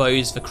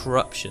expose the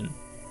corruption.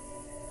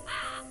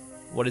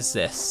 What is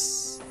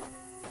this?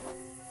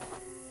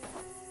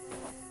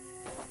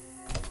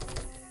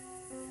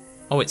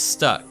 Oh, it's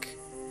stuck.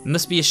 It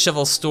must be a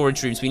shovel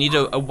storage room, so we need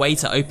a way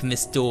to open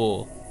this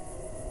door.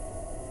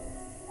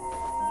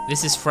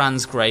 This is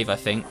Fran's grave, I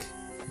think.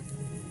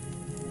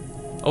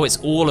 Oh, it's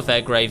all of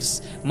their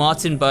graves.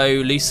 Martin Bow,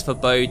 Lucifer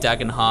Bow,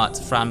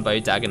 Dagenhart, Fran Bow,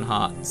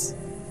 Dagenhart.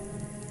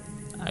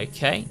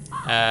 Okay.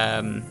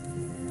 I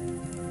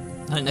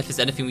don't know if there's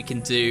anything we can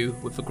do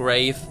with the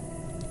grave.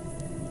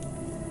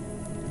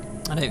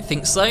 I don't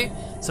think so.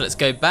 So let's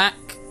go back.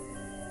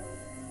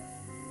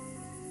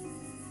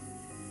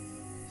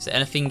 Is there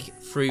anything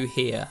through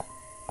here?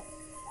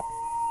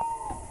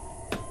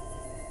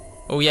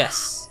 Oh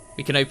yes,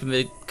 we can open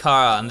the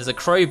car and there's a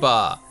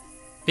crowbar.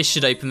 This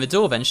should open the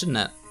door then, shouldn't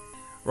it?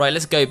 Right,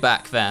 let's go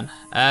back then.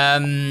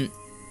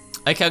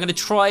 Okay, I'm going to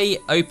try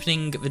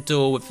opening the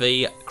door with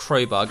the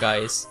crowbar,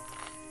 guys.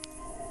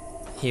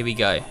 Here we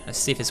go. Let's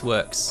see if this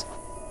works.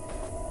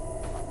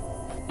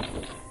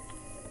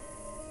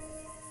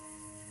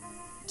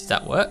 Did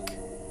that work?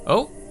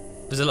 Oh,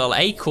 there's a little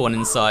acorn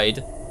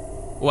inside.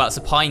 Well, it's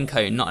a pine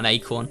cone, not an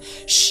acorn.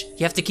 Shh,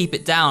 you have to keep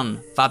it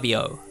down,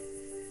 Fabio.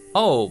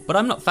 Oh, but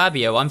I'm not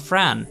Fabio, I'm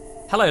Fran.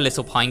 Hello,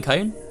 little pine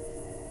cone.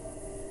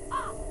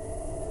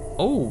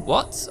 Oh,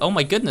 what? Oh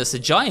my goodness, a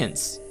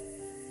giant.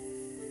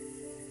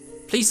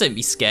 Please don't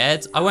be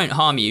scared, I won't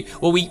harm you.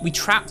 Well, we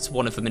trapped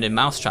one of them in a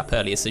mousetrap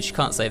earlier, so she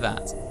can't say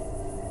that.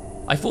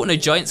 I thought no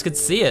giants could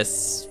see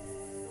us.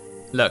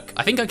 Look,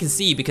 I think I can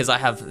see you because I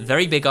have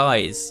very big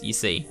eyes, you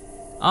see.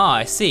 Ah,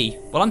 I see.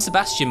 Well, I'm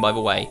Sebastian, by the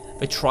way,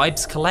 the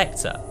tribe's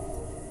collector.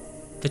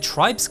 The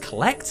tribe's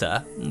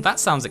collector? That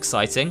sounds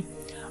exciting.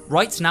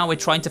 Right now we're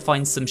trying to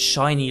find some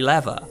shiny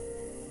leather.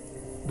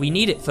 We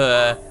need it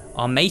for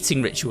our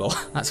mating ritual.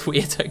 That's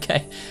weird,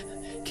 okay.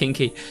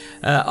 Kinky.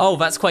 Oh,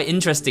 that's quite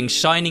interesting.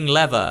 Shining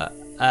leather.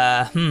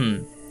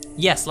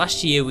 Yes,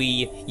 last year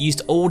we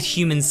used old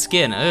human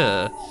skin,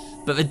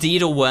 but the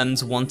Deedle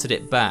worms wanted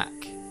it back.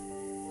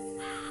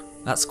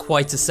 That's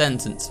quite a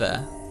sentence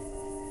there.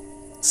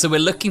 So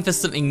we're looking for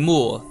something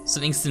more,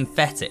 something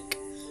synthetic.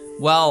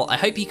 Well, I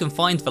hope you can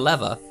find the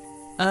leather.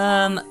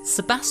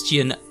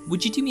 Sebastian,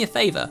 would you do me a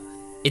favour?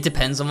 It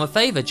depends on the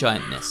favour,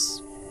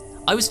 Giantness.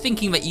 I was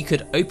thinking that you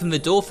could open the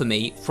door for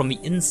me from the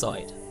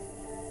inside.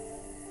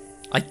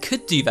 I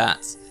could do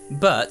that,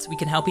 but we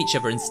can help each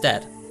other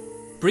instead.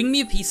 Bring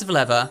me a piece of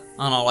leather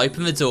and I'll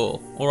open the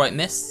door. Alright,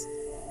 miss?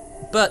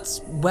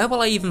 But where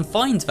will I even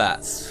find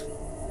that?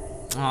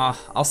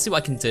 I'll see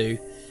what I can do.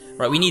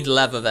 Right, we need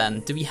leather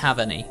then. Do we have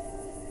any?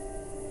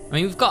 I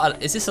mean, we've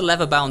got is this a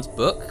leather bound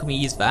book? Can we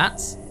use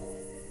that?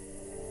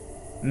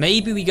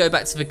 Maybe we go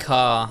back to the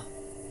car,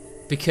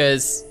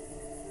 because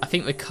I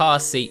think the car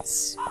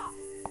seats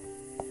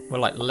were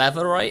like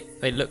leather, right?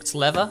 They looked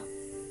leather.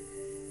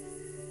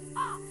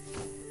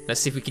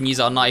 Let's see if we can use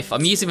our knife.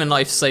 I'm using the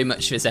knife so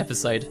much for this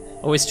episode.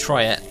 Always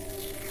try it.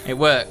 It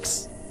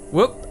works.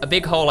 Whoop, a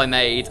big hole I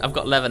made. I've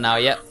got leather now,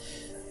 yep.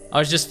 I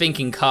was just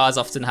thinking cars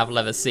often have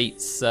leather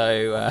seats,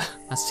 so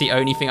that's the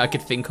only thing I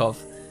could think of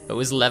that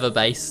was leather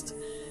based.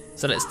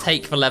 So let's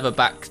take the leather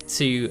back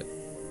to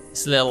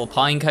this little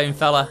pine cone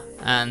fella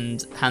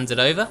and hand it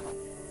over.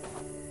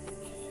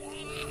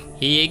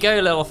 Here you go,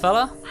 little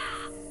fella.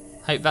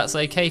 Hope that's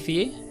okay for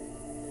you.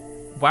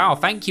 Wow,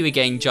 thank you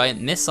again,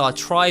 Giant Miss. Our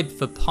tribe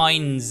for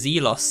Pine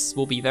Zelos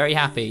will be very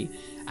happy.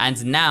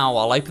 And now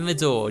I'll open the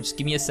door. Just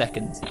give me a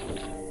second.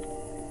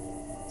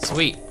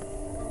 Sweet.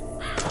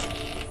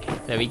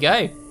 There we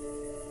go.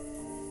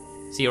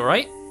 Is he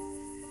alright?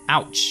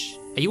 Ouch.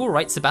 Are you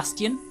alright,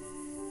 Sebastian?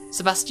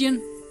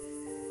 Sebastian?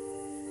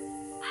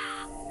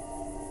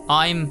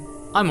 I'm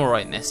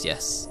alright, miss,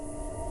 yes.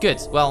 Good,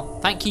 well,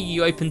 thank you,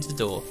 you opened the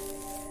door.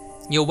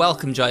 You're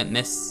welcome, Giant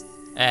Miss.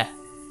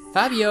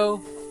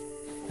 Fabio!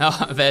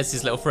 Oh, there's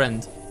his little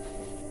friend.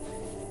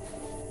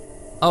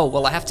 Oh,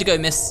 well, I have to go,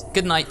 miss.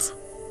 Good night.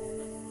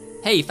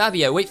 Hey,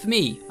 Fabio, wait for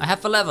me. I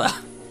have the leather.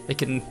 They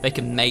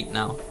can mate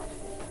now.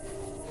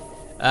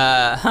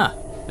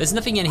 There's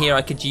nothing in here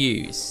I could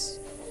use.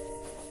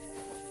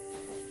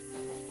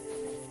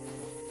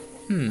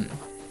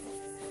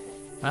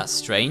 That's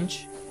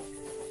strange.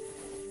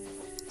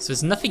 So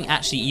there's nothing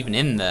actually even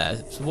in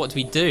there. So what do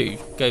we do?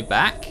 Go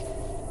back?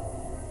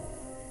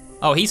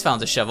 Oh, he's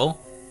found a shovel.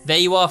 There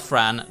you are,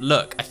 Fran.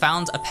 Look, I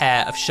found a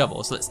pair of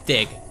shovels. Let's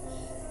dig.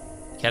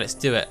 Okay, let's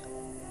do it.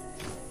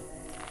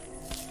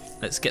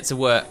 Let's get to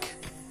work.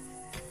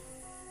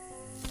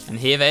 And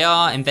here they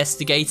are,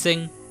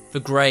 investigating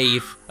the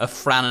grave of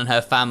Fran and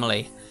her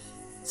family.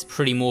 It's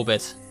pretty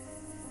morbid.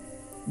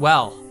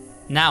 Well,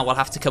 now we'll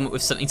have to come up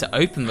with something to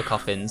open the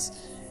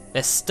coffins.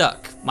 They're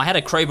stuck. I had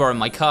a crowbar in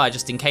my car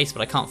just in case,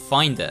 but I can't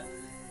find it.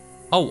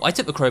 Oh, I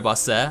took the crowbar,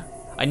 sir.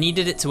 I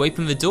needed it to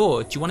open the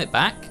door. Do you want it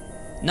back?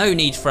 No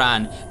need,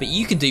 Fran, but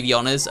you can do the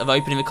honours of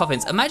opening the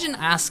coffins. Imagine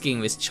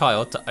asking this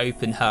child to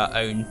open her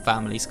own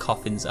family's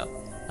coffins up.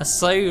 That's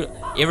so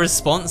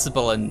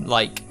irresponsible and,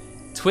 like,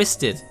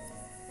 twisted.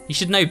 He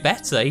should know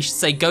better. He should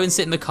say, go and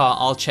sit in the car,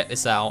 I'll check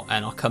this out,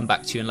 and I'll come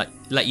back to you and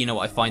let you know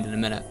what I find in a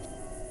minute.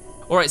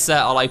 Alright, sir,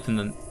 I'll open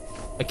them.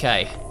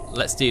 Okay,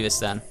 let's do this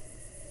then.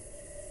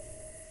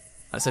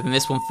 Let's open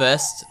this one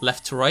first,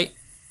 left to right.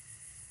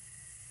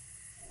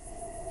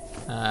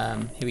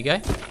 Here we go.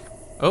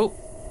 Oh,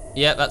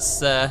 yeah,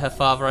 that's her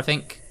father, I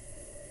think.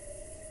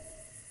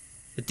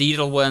 The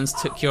Deedle worms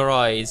took your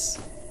eyes.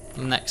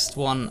 Next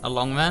one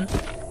along then.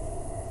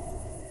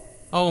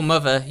 Oh,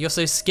 mother, you're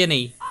so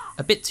skinny.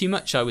 A bit too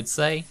much, I would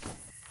say.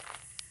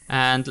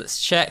 And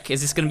let's check,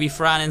 is this going to be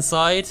Fran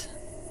inside?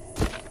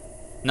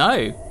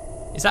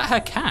 No. Is that her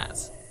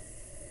cat?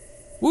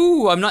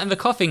 Woo, I'm not in the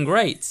coffin,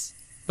 great.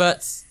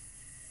 But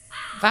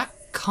that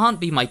can't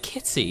be my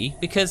kitty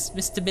because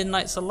Mr.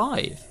 Midnight's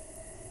alive.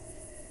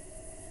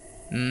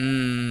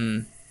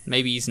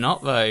 Maybe he's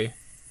not though.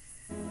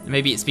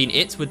 Maybe it's been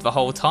Itward the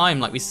whole time,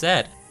 like we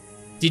said.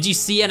 Did you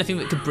see anything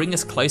that could bring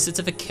us closer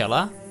to the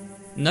killer?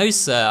 No,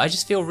 sir, I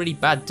just feel really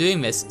bad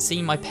doing this,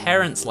 seeing my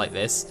parents like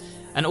this.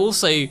 And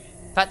also,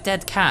 that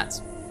dead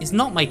cat is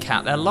not my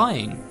cat, they're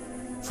lying.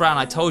 Fran,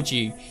 I told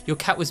you, your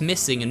cat was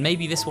missing and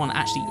maybe this one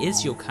actually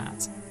is your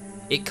cat.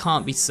 It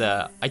can't be,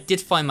 sir. I did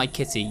find my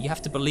kitty, you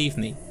have to believe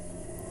me.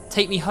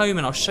 Take me home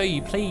and I'll show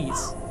you,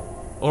 please.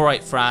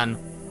 Alright, Fran,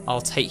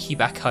 I'll take you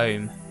back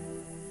home.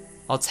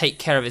 I'll take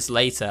care of this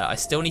later. I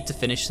still need to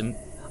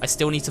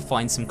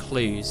find some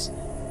clues.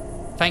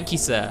 Thank you,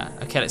 sir.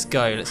 Okay, let's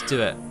go, let's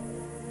do it.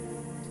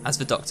 As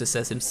the doctor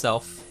says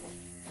himself.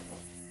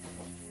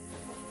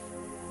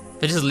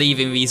 They're just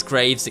leaving these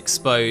graves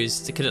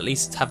exposed. They could at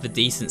least have the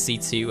decency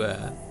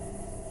to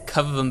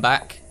cover them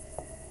back.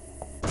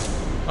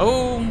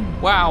 Oh,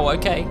 wow,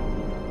 okay.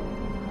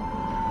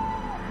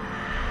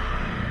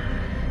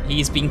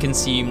 He's been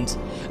consumed,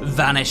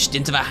 vanished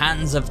into the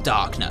hands of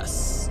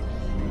darkness.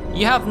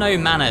 You have no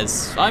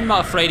manners. I'm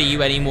not afraid of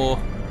you anymore.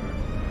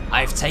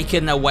 I've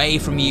taken away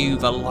from you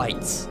the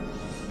light.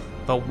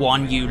 The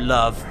one you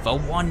love, the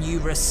one you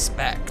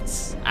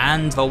respect,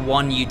 and the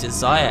one you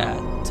desire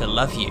to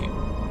love you.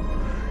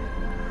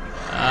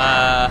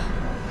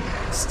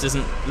 This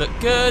doesn't look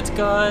good,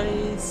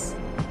 guys.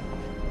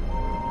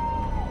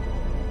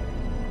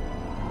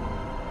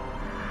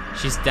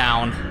 She's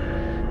down.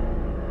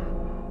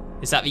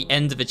 Is that the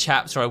end of the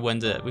chapter, I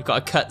wonder? We've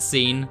got a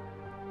cutscene.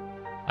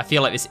 I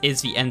feel like this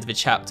is the end of the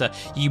chapter.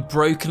 You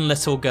broken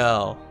little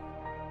girl.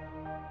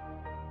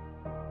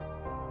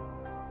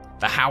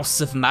 The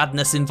House of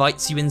Madness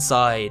invites you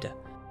inside.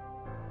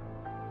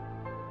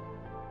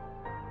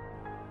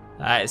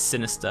 That is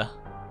sinister.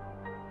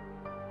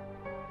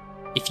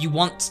 If you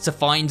want to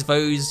find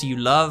those you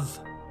love,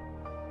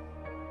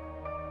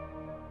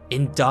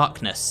 in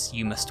darkness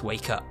you must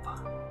wake up.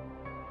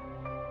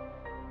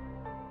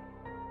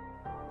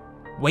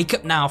 Wake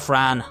up now,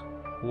 Fran.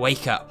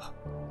 Wake up.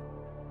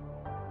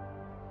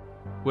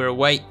 We're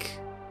awake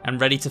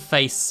and ready to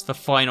face the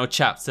final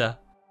chapter.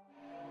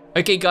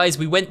 Okay guys,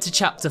 we went to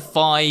chapter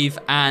 5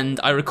 and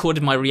I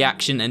recorded my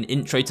reaction and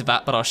intro to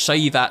that, but I'll show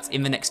you that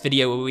in the next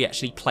video where we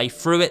actually play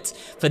through it.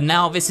 For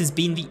now, this has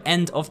been the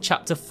end of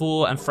chapter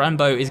 4 and Fran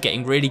Bow is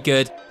getting really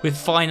good with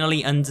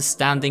finally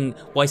understanding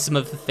why some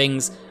of the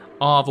things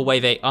are the way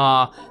they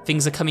are.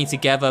 Things are coming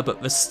together, but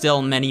there's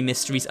still many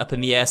mysteries up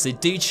in the air, so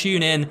do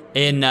tune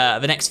in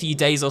the next few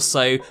days or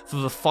so for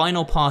the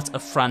final part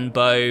of Fran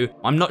Bow.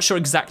 I'm not sure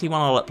exactly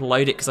when I'll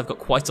upload it because I've got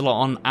quite a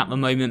lot on at the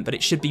moment, but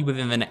it should be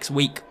within the next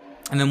week.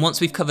 And then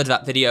once we've covered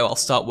that video, I'll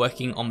start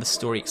working on the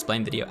story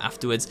explained video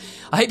afterwards.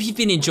 I hope you've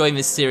been enjoying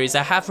this series.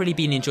 I have really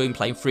been enjoying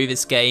playing through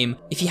this game.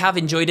 If you have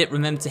enjoyed it,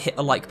 remember to hit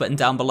the like button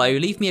down below,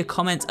 leave me a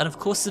comment, and of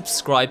course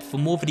subscribe for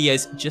more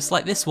videos just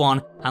like this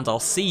one, and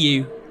I'll see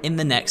you in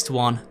the next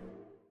one.